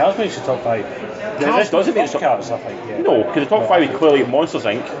shit. Cars makes the top 5. Cars doesn't make the top. Cars, I think. Yeah. No, because the top 5 is clearly Monsters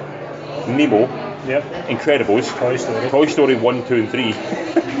Inc., Nemo, Yep. Incredibles, Toy Story. 1, 2, and 3.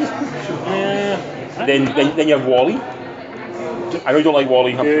 Yeah. Then you have Wall-E. I know you don't like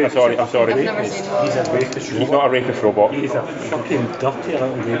Wall-E. I'm sorry. I've never seen one. He's a rapist He's robot. not a rapist robot. He's a fucking dirty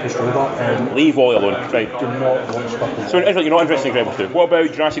little rapist robot. Leave Wall-E alone. Right. Do not watch fucking. So you're not interested in Incredibles 2. What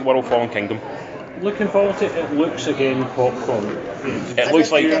about Jurassic World Fallen Kingdom? Looking forward to it. It looks again popcorn. It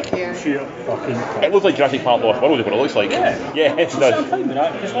looks like Pure fucking. it looks like Jurassic Park Lost World is what it looks like. Yeah. Yeah, it I'm does. fine with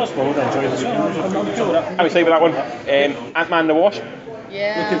that because Lost World I enjoyed this one. I'm cool with that. I'm excited with that one. Ant-Man and the Wasp.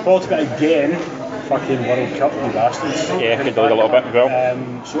 Yeah. Looking forward to it again. Fucking World Cup, you bastards. Yeah, I can delete a little bit as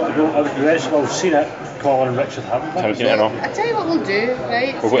well. So I would very well seen it. Colin and Richard haven't. Haven't seen it at all. I tell you what we'll do,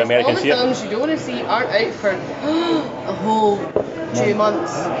 right? We'll go to America all and the see it. films you don't want to see aren't out for a whole 2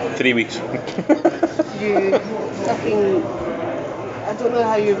 months. 3 weeks. You fucking I don't know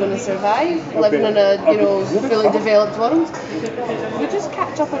how you're going to survive living in a, fully developed world. You just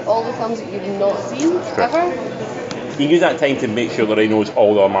catch up on all the films that you've not seen ever. You use that time to make sure Lorraine knows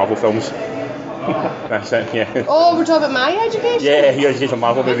all the Marvel films. That's it, yeah. Oh, we're talking about my education? Yeah, here's some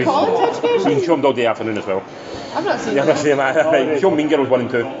Marvel movies. College education? You can show them all day afternoon as well. I've not seen Yeah, I've not seen that. Right. Show Mean Girls 1 and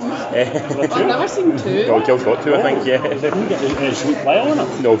 2. I've never seen 2. No, Jill's got 2, I think, yeah. Is Luke Lyle on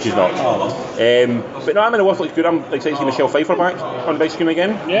it? No, she's not. Oh. But no, I mean, the work looks good. I'm excited to see Michelle Pfeiffer back on the big screen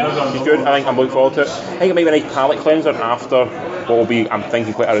again. Yeah. She's good. I think I'm looking forward to it. I think it might be a nice palate cleanser after what will be, I'm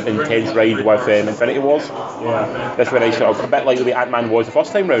thinking, quite an intense ride with Infinity Wars. Yeah. This will be a nice sort of, a bit like the way Ant-Man was the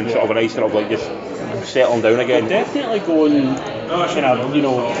first time round, sort of a nice sort of like just settling down again. They're definitely going kind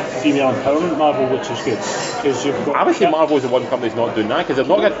of, female empowerment Marvel, which is good. Because you've got... I would say Marvel is the one company that's not doing that, because they're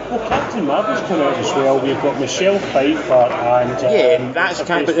not good. Well, Captain Marvel's come out as well. We've got Michelle Pfeiffer and... Yeah, that's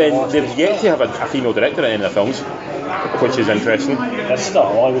but then they've yet to have a female director in any of the films, which is interesting. That's still a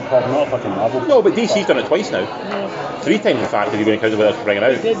Hollywood problem, not a fucking Marvel. No, but DC's done it twice now. 3 times, in fact, if you're going to count the way they're bringing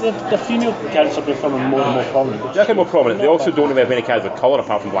out. The female characters are becoming more and more prominent. They're more prominent. They also don't have any characters of colour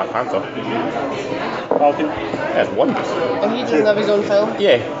apart from Black Panther. Falcon. There's one. And he doesn't have his own film?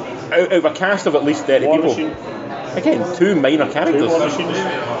 Yeah. Out of a cast of at least 30 War people. Machine. Again, 2 minor characters. 2 War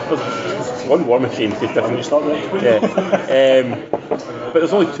Machines. One War Machine, just Can we different. stop that? Yeah. But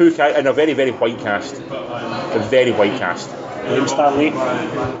there's only 2 characters and a very, very white cast. A very white cast. William Stanley.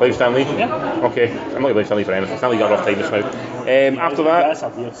 William Stanley? Yeah. Okay. I'm not William Stanley for anything. Stanley got a rough time just now. After that, That's a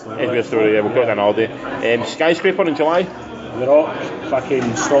weird story. it's a weird story, yeah. We've got it on holiday. Skyscraper in July. The Rock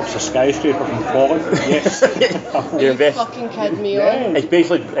fucking stops a skyscraper from falling. Yes. You You invest. fucking kid me Yeah. on. It's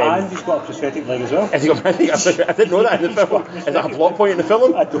basically. And he's got a prosthetic leg as well. Has he got, I didn't know that in the film. Is that a plot point in the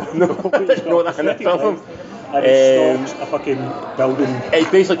film? I don't No, know. I didn't know that in the film. And he stops a fucking building. It's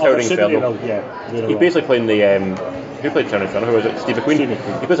basically Towering Sydney Inferno. build, yeah. He's basically playing the. Who played Towering Inferno? Who was it? Steve McQueen? Steve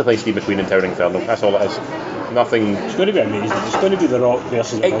McQueen. He basically plays Steve McQueen in Towering Inferno. That's all it is. Nothing. It's going to be amazing. It's going to be The Rock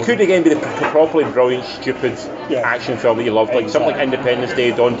versus the It Rock. could again be the properly brilliant, stupid action film that you loved, like something like Independence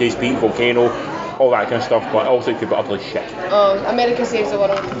Day, Dante's Peak, Volcano, all that kind of stuff. But also it could be utterly shit. Oh, America Saves the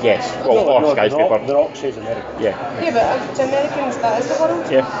World. Yes. Well, or No, Skyscraper. The Rock saves America. Yeah. Yeah, but to Americans, that is the world.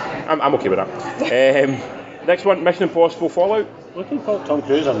 Yeah. I'm okay with that. Next one, Mission Impossible Fallout. Looking for Tom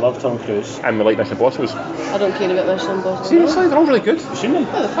Cruise. I love Tom Cruise. And we like Mission Impossibles. I don't care about Mission Impossible. Seriously, they're all really good. You seen them?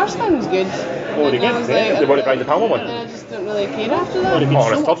 No, the first one was good. Oh, they And I get was better. The one at Brian De Palma one. And I just don't really care after Oh, that. they've been Oh,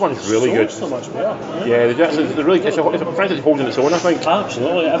 the so third one's really so, good. So much better. Yeah, they're really. It's a franchise holding its own, I think.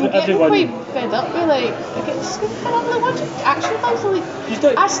 Absolutely. I'm getting Everyone. quite fed up with I get just fed up with watching action films. You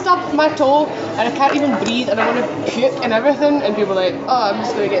don't- I stubbed my toe and I can't even breathe and I want to puke and everything, and people are like, oh, I'm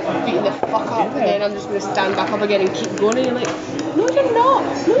just going to get beaten the fuck up and then I'm just going to stand back up again and keep going. And you're like, no, you're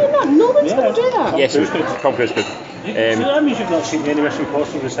not. No, you're not. No one's going to do that. Yes, it was Tom Cruise good. So that means you've not seen any Mission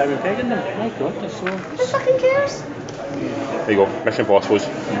Impossible with Simon Pegg in them? My God, that's so... Who fucking cares? There you go. Mission Impossible's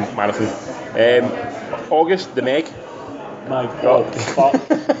marathon. August, The Meg. My God, fuck.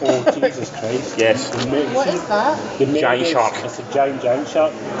 Oh, Jesus Christ. Yes. What is that? The Giant shark. It's a giant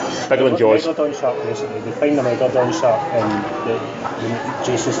shark. Bigger than Jaws. Megalodon shark, basically. They find a Megalodon shark and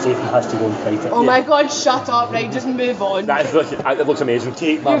Jason Statham has to go and fight it. Oh my god, shut up, right, just move on. That looks amazing.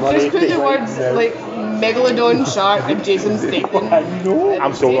 Take my You've money. just put the words now. like Megalodon Shark and Jason Statham. I know.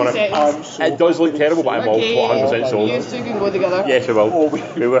 I'm sold on it. I'm so It does look terrible, but I'm all Okay, 100% you sold. two can go together. Yes, we will. Oh,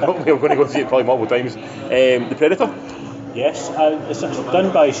 We will. We're going to go see it probably multiple times. The Predator. Yes, it's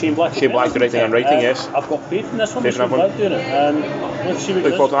done by Shane Black. Shane Black directing and writing, yes. I've got faith in this one. Faith in that Shane one. Black doing it. Let's see what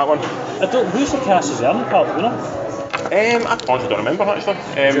Look it forward to is. that one. I don't. Who's the cast is there in the part? You know. I honestly don't remember actually.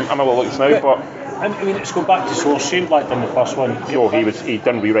 I'm a little look now, but I mean, it's going back to source. Shane Black done the first one. he'd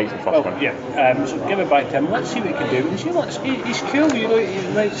done rewrites in the first one. Yeah. So give it back to him. Let's see what he can do. And see, he's cool. You know, he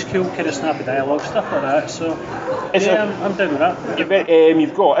writes cool, kind of snappy dialogue stuff like that. So I'm down with that.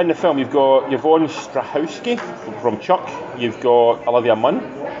 You've got in the film. You've got Yvonne Strahovski from Chuck. You've got Olivia Munn.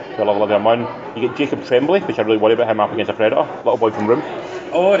 I love Olivia Munn. You get Jacob Tremblay, which I really worry about him up against a Predator. Little boy from Room.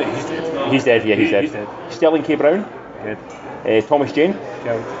 Oh, right, he's dead. He's dead. Yeah, he's dead. He's dead. Sterling K. Brown. Dead. Thomas Jane.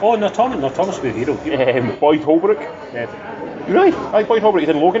 Killed. Oh, no, Thomas will be the hero. Boyd Holbrook. Dead. Really? I like Boyd Holbrook. He's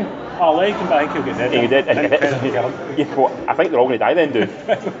in Logan. I like him, but I think he'll get dead. He did. I think Predator will kill him. Yeah, well, I think they're all going to die then,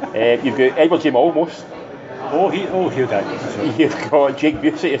 dude. You've got Edward J. Olmos. He'll die. You've got Jake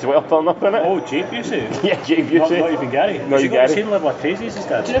Busey as well turning up in it. Oh, Jake Busey. Yeah, Jake Busey. Not even Gary. Not Has he even got the Gary. same level of crazy as his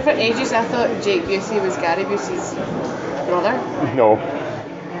dad? Do you know, for ages I thought Jake Busey was Gary Busey's brother, No.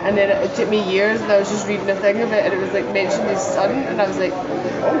 and then it took me years and I was just reading a thing of it and it was like mentioned his son and I was like,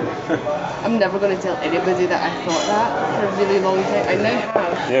 oh, I'm never going to tell anybody that I thought that for a really long time. I now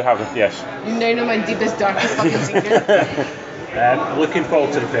have. You have it, yes. You now know my deepest, darkest fucking secret. Looking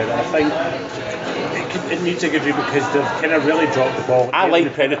forward to the Predator. I think it needs a good reboot because they've kind of really dropped the ball. I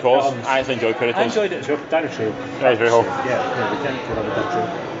like Predators. I actually enjoy Predators. I enjoyed it as well. Daniel Trejo. That was very cool. Yeah, we can't go over that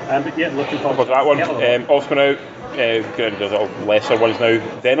Trejo. But yeah, looking forward to that one. Also now, there's little lesser ones now.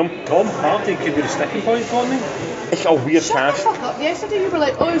 Venom. Tom Hardy could be the sticking point for me. It's a weird Shut cast. the fuck up. Yesterday you were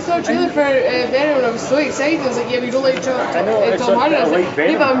like, oh, I saw a trailer for Venom and I was so excited. I was like, yeah, we don't like Tom Hardy. I was like,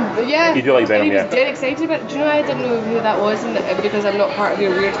 Venom. yeah, but yeah. You do like Venom, and he was yeah. dead excited about it. Do you know I didn't know who that was because I'm not part of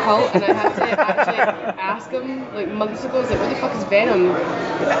your weird cult and I had to actually ask him like months ago. I was like, what the fuck is Venom?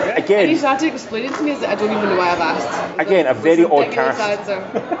 Again. And he started explaining to me, I was like, I don't even know why I've asked. Again, a very odd cast.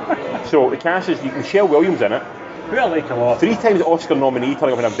 Answer. So the cast is Michelle Williams in it. Who I like a lot. 3 times Oscar nominee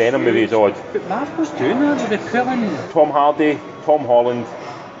turning up in a Venom movie is odd. But Marvel's doing that. They're pulling Tom Hardy, Tom Holland,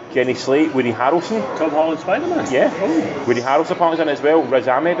 Jenny Slate, Woody Harrelson. Tom Holland Spider-Man. Yeah. Oh. Woody Harrelson apparently is in it as well. Riz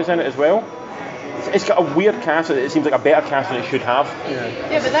Ahmed is in it as well. It's got a weird cast. It seems like a better cast than it should have.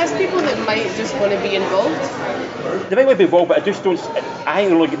 Yeah, but that's people that might just want to be involved. They might be involved, but I just don't. I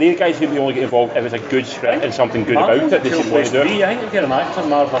think the guys who only get involved if it's a good script and something good about it. They should want to do it. I think if you're an actor,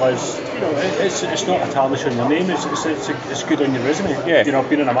 Marvel is, it's not a tarnish on your name. It's good on your resume. Yeah.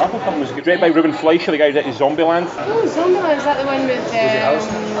 Being in a Marvel company is good. Directed by Ruben Fleischer, the guy who did Zombieland. Oh, Zombieland, is that the one with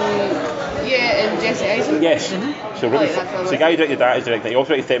and Jesse Eisenberg? Yes. So Ruben, that the guy who directed that is directing. He also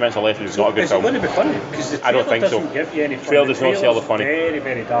directed 30 Minutes or Less, which is not a good film. Is it going to be funny? Because the I don't think so. doesn't give you any fun. Trailer does not sell the funny. Very,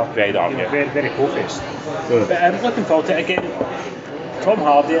 very dark. Very dark, yeah. Very, very po-faced. But I'm looking forward to it again. Tom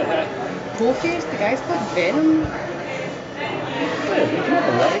Hardy. Po-faced? The guy's called Venom?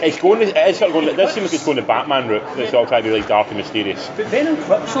 It does seem like it's going the Batman route. It's all trying to be like dark and mysterious. But Venom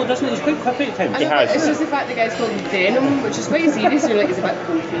quips though, doesn't it? He's quite quippy at times. He has. It's just the fact the guy's called Venom, which is quite serious. You're like, it's a bit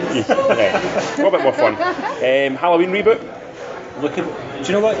po-faced. Yeah. A bit more fun. Halloween reboot. Do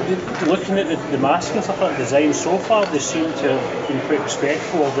you know what? Looking at the mask and stuff like the design so far, they seem to have been quite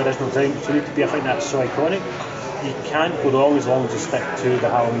respectful of the original design. So need to be, I think that's so iconic. You can't go wrong as long as you stick to the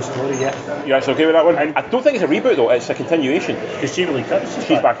Halloween story, yeah. You're actually okay with that one? I don't think it's a reboot though, it's a continuation. Because Jamie Lee Curtis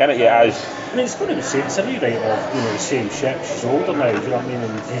She's back in it, yeah, as... I mean, it's going to be the same, it's a rewrite of, the same shit. She's older now, do you know what I mean?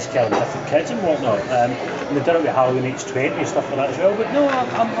 And he's killing different kids and whatnot. And they did it with Halloween H20 and stuff like that as well. But no,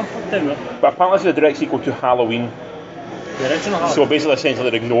 I'm down with it. But apparently this is a direct sequel to Halloween. The original Halloween? So basically, essentially,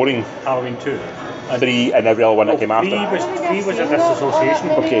 they're ignoring Halloween 2. 3 and every other one that came after. 3 was a disassociation.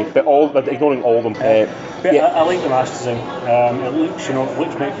 Okay, but they're ignoring all of them. But yeah. I like the mask design. It looks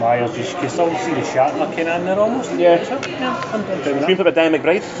Mike Myers. You can still see the Shatner kind of in there almost. Yeah. I'm down with that. Screenplay by Dan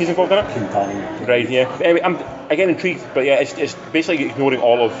McBride. He's involved in it. McBride, yeah. But anyway, I'm again intrigued. But yeah, it's basically ignoring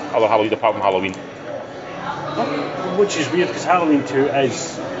all of other Halloween apart from Halloween. Which is weird because Halloween 2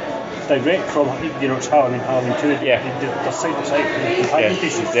 is direct from, it's Halloween 2. Yeah. They're side by side. Yeah.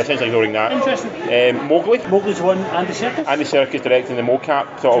 They're essentially ignoring that. Interesting. Mowgli. Mowgli's one. Andy Serkis. Andy Serkis directing the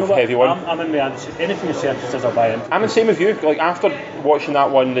mocap sort of heavy one. I'm in with Andy Serkis. Anything the Serkis does, I'll buy into. I'm the same with you. Like after watching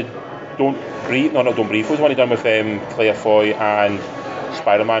that one, the Don't Breathe was the one he done with Claire Foy and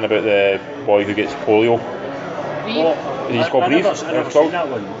Spider-Man about the boy who gets polio. He's called Brief. I've never seen that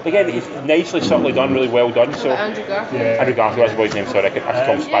one. Again, it's nicely, subtly done, really well done. So Andrew Garfield. Andrew Garfield, that's the boy's name. Sorry, I could call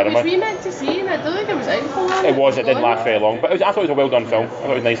him Spider-Man. Yeah, which we meant to see, and I don't think it was out for long. It was. It didn't last very long, but I thought it was a well done film. I thought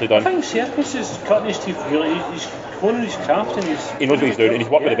it was nicely done. I think Serkis is cutting his teeth. Really, he's honing his craft, and he knows what he's doing, and he's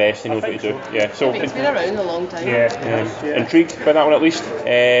worked with the best. He knows what he's doing. Yeah. So it's been around a long time. Yeah. Intrigued by that one at least.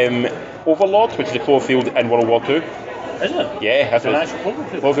 Overlord, which is a Cloverfield in World War II. Is it? Yeah, that's an what actual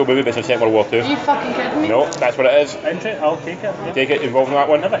Cloverfield movie, but it's set in World War II. Are you fucking kidding me? No, that's what it is. I'll take it. You take it, involved in that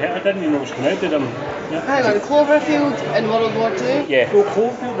one? Never heard. I didn't even know it was coming out. Did Hang on, Cloverfield in World War II? Yeah. Well,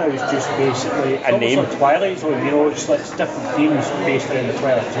 Cloverfield now is just basically a name. Like Twilight Zone, it's like different themes based around the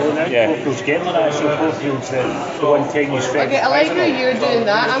Twilight Zone now. Yeah. Cloverfield's getting like that, so Cloverfield's the one 10 years friend. Okay, I like how you're doing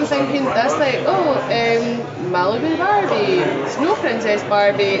that. I'm thinking that's like, Malibu Barbie, Snow Princess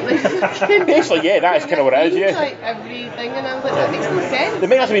Barbie. Like, basically, yeah, that is kind of what it is, yeah. Like everything, and I was like, that makes no sense. There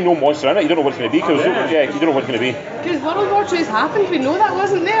may actually be no monster in it, you don't know what it's going to be, because you don't know what it's going to be. Because World War II's happened, we know that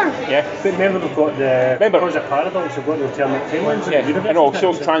wasn't there. Yeah. But remember we've got the Paradox, we've got the alternate timelines. Yeah, and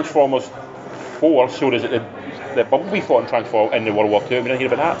also Transformers 4 showed us that the Bumblebee fought in the World War II, we didn't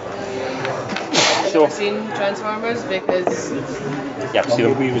hear about that. I've never seen Transformers because... Yeah, see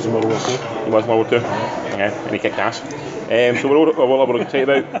them. Bumblebee was in World War II. He was in World War II. Yeah, and he kicked ass. So what we're going to tell you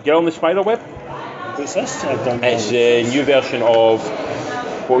about Girl in the Spiderweb. What's this? It's a new version of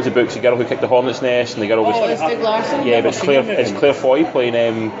what was the book? It's the girl who kicked the hornet's nest, and the girl was. It's Stieg Larsson. Yeah, but it's Claire Foy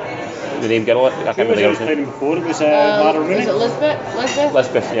playing the name girl. I can't Who remember was the it girl's was name. playing before? It was Mara Rooney. Is it Lisbeth?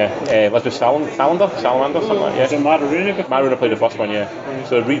 Lisbeth, yeah. Lisbeth Salander, something like Was that. it Mara Rooney before? Mara Rooney played the first one, yeah.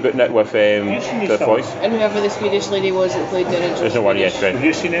 So they're rebooting it with the voice. And whoever the Swedish lady was that played the original. There's no one yet, Swedish. Have right?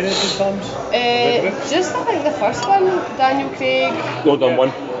 you seen any of these films? Just I think the first one, Daniel Craig. Well done one.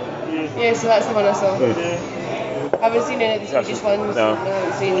 Yeah, so that's the one I saw. Yeah. I haven't seen any of the Swedish ones. No. I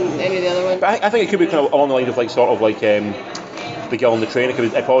haven't seen any of the other ones. But I think it could be kind of along the lines of the girl on the train.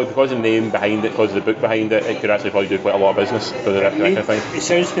 It probably, because of the name behind it, because of the book behind it, it could actually probably do quite a lot of business for that kind of thing. It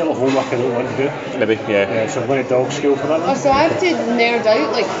sounds to me like homework I don't want to do. Maybe, yeah. Yeah, so I'm going to dog school for that Oh, one. so I have to nerd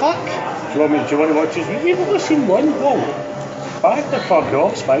out like fuck. Do you want to watch this? We've only seen one. Whoa. Back the fuck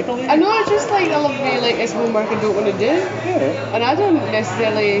off, Spider-Man. I know, it's just like I love me like it's homework I don't want to do, Yeah. and I don't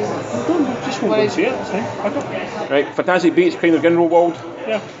necessarily. I don't just want to see it. It's fine. I don't. Right, Fantastic Beasts, Crimes of Grindelwald.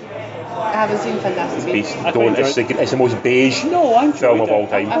 Yeah. I haven't seen Fantastic Beasts. Beast. I Don't. quite enjoyed It's the most beige No, I'm film of all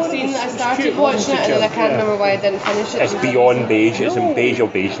time. I started watching it and then I can't remember why I didn't finish it. It's beyond beige. It's in beige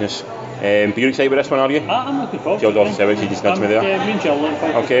of beigeness. But you're excited with this one, are you? I'm looking forward Jill to it. Dawson Savage, you just nudged me there. Yeah, me and Jill look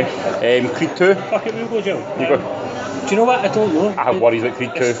forward. Okay. Creed 2. Fuck it, we'll go Jill. You go. Do you know what? I don't know. I have worries about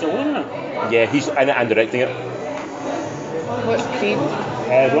Creed 2. It's still in it. Yeah, he's in it and directing it. What's Creed?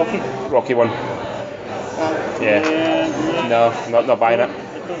 Rocky. Rocky 1. Yeah. No, not buying it.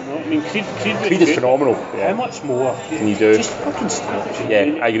 I don't know. I mean, Creed was Creed is good. phenomenal. How Yeah. much more Can you do? Just fucking stop.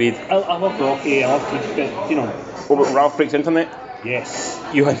 Yeah, I agreed. I love Rocky, I love Creed, but you know. What about Ralph Breaks Internet? Yes.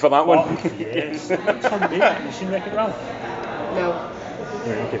 You in for that one? Fuck yes. That's unreal. Have you seen Wreck-It Ralph? No.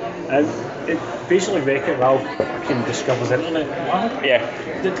 Right, okay. Basically, Wreck-It Ralph fucking discovers the internet. Wow. Yeah.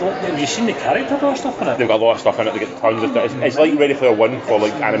 Have you seen the character or stuff in it? They've got a lot of stuff in it. They get tons of stuff. It's like Ready Player One for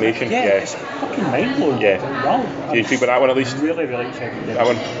like animation. Yeah, Yeah. it's fucking mind blowing. Yeah. Wow. Do you speak about that one at least? Really, really excited. That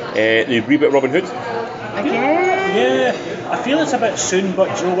one. The reboot Robin Hood. Again? Yeah, I feel it's a bit soon,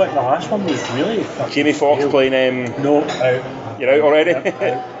 but do you know what? The last one was really fucking. Jamie Foxx real. playing. No, out. You're out already.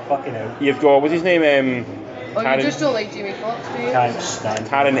 Out. Fucking out. You've got what's his name? Oh, you Taron, just don't like Jamie Foxx, do you? Can't stand.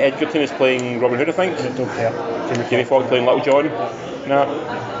 Taron Egerton is playing Robin Hood, I think. Don't care. Jamie Foxx playing Little John. No,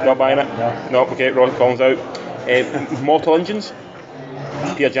 not buying it. No. Okay, Ron Collins out. Mortal Engines.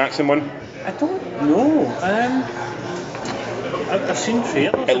 Peter Jackson one. I don't know. I've seen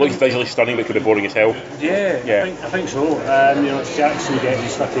trailers. It looks visually stunning, but could be boring as hell. Yeah, Yeah. I think so. You know, it's Jackson getting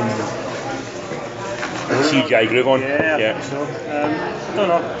his fucking. CGI groove on. Yeah, I Yeah. think so. I don't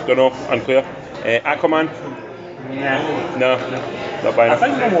know. Don't know. Unclear. Aquaman. Nah. No. Not buying I it.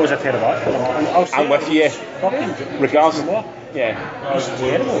 think no more was a pterodactyl. And I'll say I'm with you. Fucking. Regardless. What? Yeah. It's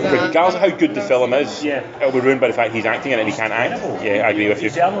terrible. Regardless of how good the film is, Yeah. it'll be ruined by the fact he's acting in it and he can't act. Yeah, I agree with you.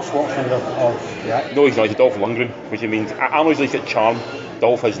 He's the Arnold Schwarzenegger of the act. No, he's not. He's Dolph Lundgren, which means Arnold's like got charm.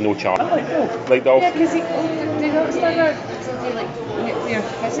 Dolph has no I charm. like Dolph. Like Dolph. Yeah, because they don't start something like nuclear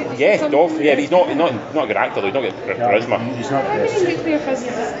physics. or Yeah, something. Dolph. Yeah, but he's not a good actor. Though. He's not got charisma. He's not How this. many nuclear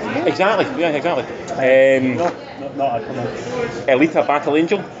physicists do you? Exactly. Yeah, exactly. No, not Aquaman. Elita Battle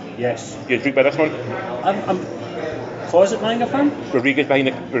Angel. Yes. You intrigued by this one? I'm closet manga fan.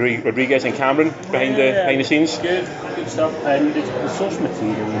 Rodriguez and Cameron behind the scenes. Good stuff. And the source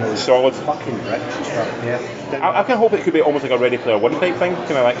material, you know, is Solid. fucking rich and stuff. Yeah. I can hope it could be almost like a Ready Player One type thing,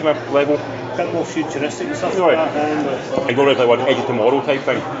 kind of that kind of level. A bit more futuristic and stuff Right. like that. Like no Ready Player One, Edge of Tomorrow type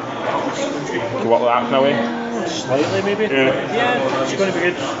thing. You want that kind of way? Slightly maybe. Yeah. It's going to be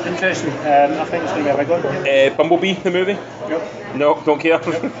good. Interesting. I think it's going to be a big one. Bumblebee, the movie? Yep. No, don't care.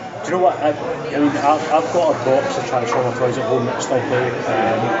 Do you know what? I mean, I've got a box of Transformer toys at home that I still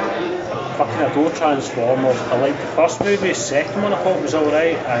play. Fucking adore Transformers. I liked the first movie, the second one I thought was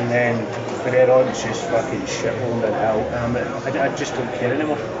alright, and then from there on it's just fucking shitload in hell. I just don't care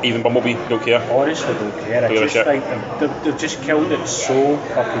anymore. Even Bumblebee, don't care. Honestly, don't care. I Clear just shit. think they've just killed it so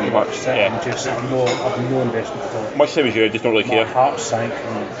fucking much that Yeah. I'm just I've no investment at all. Much same as you, I just don't really My care. heart sank.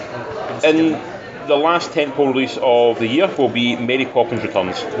 And the last tentpole release of the year will be Mary Poppins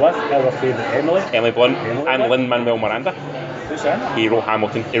Returns. With our favourite Emily. Emily Blunt Emily and Blunt. Lin-Manuel Miranda. Who's that? He wrote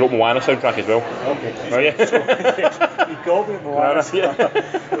Hamilton. He wrote Moana soundtrack as well. Okay. Oh yeah. You got me, Moana.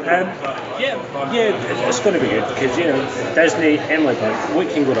 Yeah, it's going to be good because you know Disney, Emily Blunt. What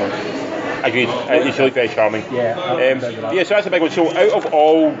can go wrong? Agreed. He's really very charming. Yeah. Yeah, so that's a big one. So out of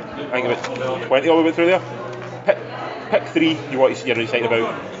all, I think about 20 all we went through there, pick three you're really excited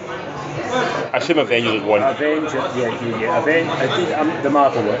about. I assume Avengers is one. Avengers, yeah. The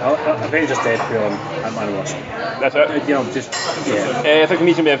Marvel one. Avengers, Deadpool, and Ant-Man Wasp. That's it. You know, just yeah. I think for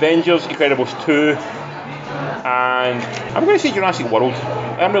me it's going to be Avengers, Incredibles 2, and I'm going to say Jurassic World.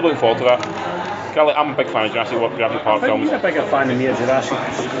 I'm really looking forward to that. I'm a big fan of Jurassic Park But films. you're a bigger fan of me of Jurassic.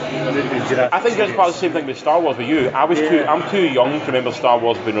 I think it's part of the same thing with Star Wars with you. I'm too young to remember Star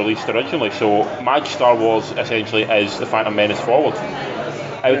Wars being released originally, so my Star Wars essentially is The Phantom Menace forward.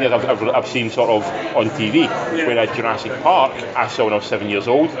 Everything I've seen sort of on TV, whereas Jurassic Park I saw when I was 7 years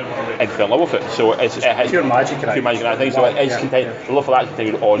old and fell in love with it. So it's pure magic, right? Pure magic, I think so. It's the love for that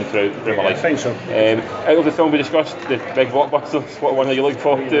continued on throughout my life. I think so. Out of the film we discussed, the big blockbusters, what one are you looking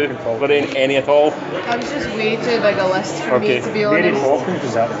forward to? Lorraine, any at all? That was just way too big a list for me, to be Mary honest. Poppins,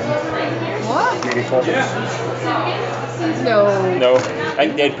 is that the one? What? Mary Poppins. No. No, I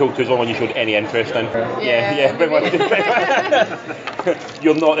think Deadpool 2 is the one you showed any interest in. Yeah. Pretty much.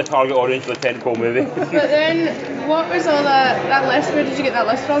 You're not the target audience for the tentpole movie. But then, what was all that list? Where did you get that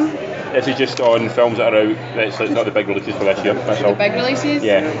list from? This is just on films that are out. It's not the big releases for this year. That's all. The big releases?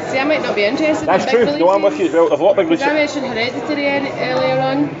 Yeah. See, I might not be interested That's in the true. big releases. No, I'm with you as well. There's a lot of big Because I releases. mentioned Hereditary earlier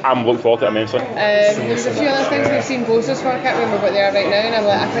on. I'm looking forward to it immensely. There's a few other things we've seen posters for. I can't remember what they are right now, and I'm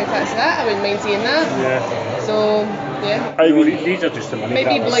like, I think that's that. I wouldn't mind seeing that. Yeah. So, yeah. I No, agree. these are just the money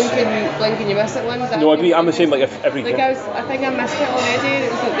Maybe grabbers. Blink and you miss it ones. No, I agree. I'm the same. Like if every Like I think I missed it already.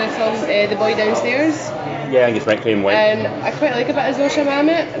 It was like the film The Boy Downstairs, yeah, I think it's Frank Crane went. and I quite like a bit of Zosia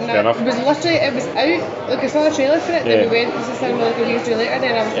Mamet. And Fair enough. it was out. Like I saw a trailer for it. Yeah. Then we went to the cinema like a week or two later.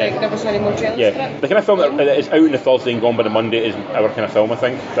 Then I was like, never saw any more trailers for Yeah, it. the kind of film that is out on the Thursday and gone by the Monday is our kind of film. I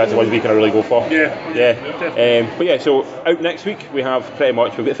think that's the one we can really go for. Yeah. But yeah, so out next week we have pretty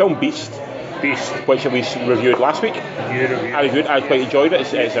much we've got the film Beast, which we reviewed last week. I reviewed. I quite enjoyed it.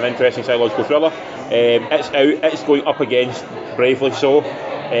 It's an interesting psychological thriller. It's out. It's going up against, bravely so,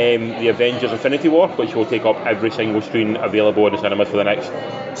 the Avengers Infinity War, which will take up every single screen available in the cinemas for the next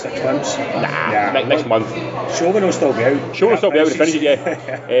 6 months. next month. Showman will still be out. Showman will still be out with Infinity,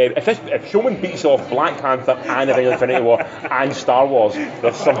 yeah. If Showman beats off Black Panther and Avengers Infinity War and Star Wars,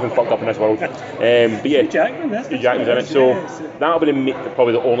 there's something fucked up in this world. But yeah, Jackman, Hugh Jackman's in it, so that'll be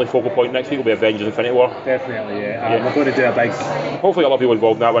probably the only focal point next week will be Avengers Infinity War. Definitely, yeah. We're going to do a big. Hopefully a lot of people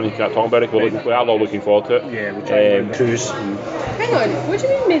involved in that one and can't talk about it, because we are all looking forward to it. Yeah, we're trying to cruise. Hang on, what do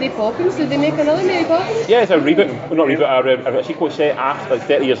you mean Mary Poppins? Did they make another Mary Poppins? Yeah, it's a reboot, well, not reboot, a sequel set after, like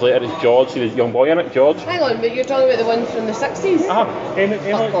 30 years later. It's George, see the young boy in it, George. Hang on, but you're talking about the one from the 60s? Emily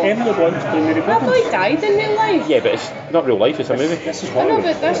Blunt's playing Mary That Poppins. boy died in real life. Yeah, but it's not real life, it's a movie. This is I know, Hollywood.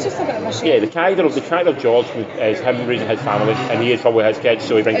 but that's just a bit of a shame. Yeah, the character of George is him raising his family, and he is probably his kids,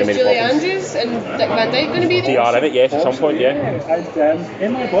 so he brings Is him in. Julie Andrews and Dick Van Dyke going to be They there? are in it, yes, at some point, yeah. And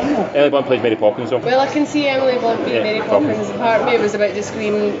Emily Blunt. Emily Blunt plays Mary Poppins, though. Well, I can see Emily Blunt being Yeah, Mary probably. Poppins. Part of me was about to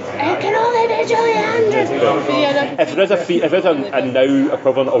scream, it can only be Julie Andrews. But yeah, no. If there's a now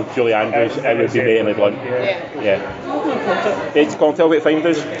equivalent of Julie Andrews, it would be Emily Blunt. Yeah. Yeah. It's called Tell What Find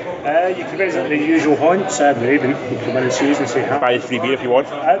Us. You can visit the usual haunts. Raven, you can come in and see us and say hi. Buy free beer if you want.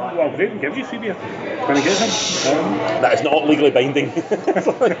 Well, Raven gives you free beer. When he gets them. That is not legally binding.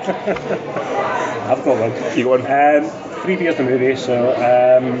 I've got one. You go on. Free beers the movie, so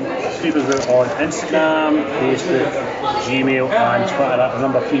free beers on Instagram, Facebook, Gmail and Twitter.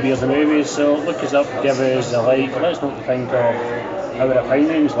 Remember free beers the movie, so look us up, give us a like, let us know what you think of our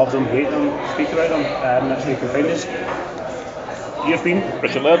opinions, love them, hate them, speak about them, that's where you can find us. You've been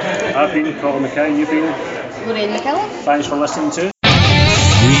Richard Laird. I've been Colin McKay, you've been Lorraine McKellar. thanks for listening to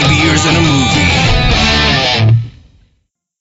Three beers and a movie.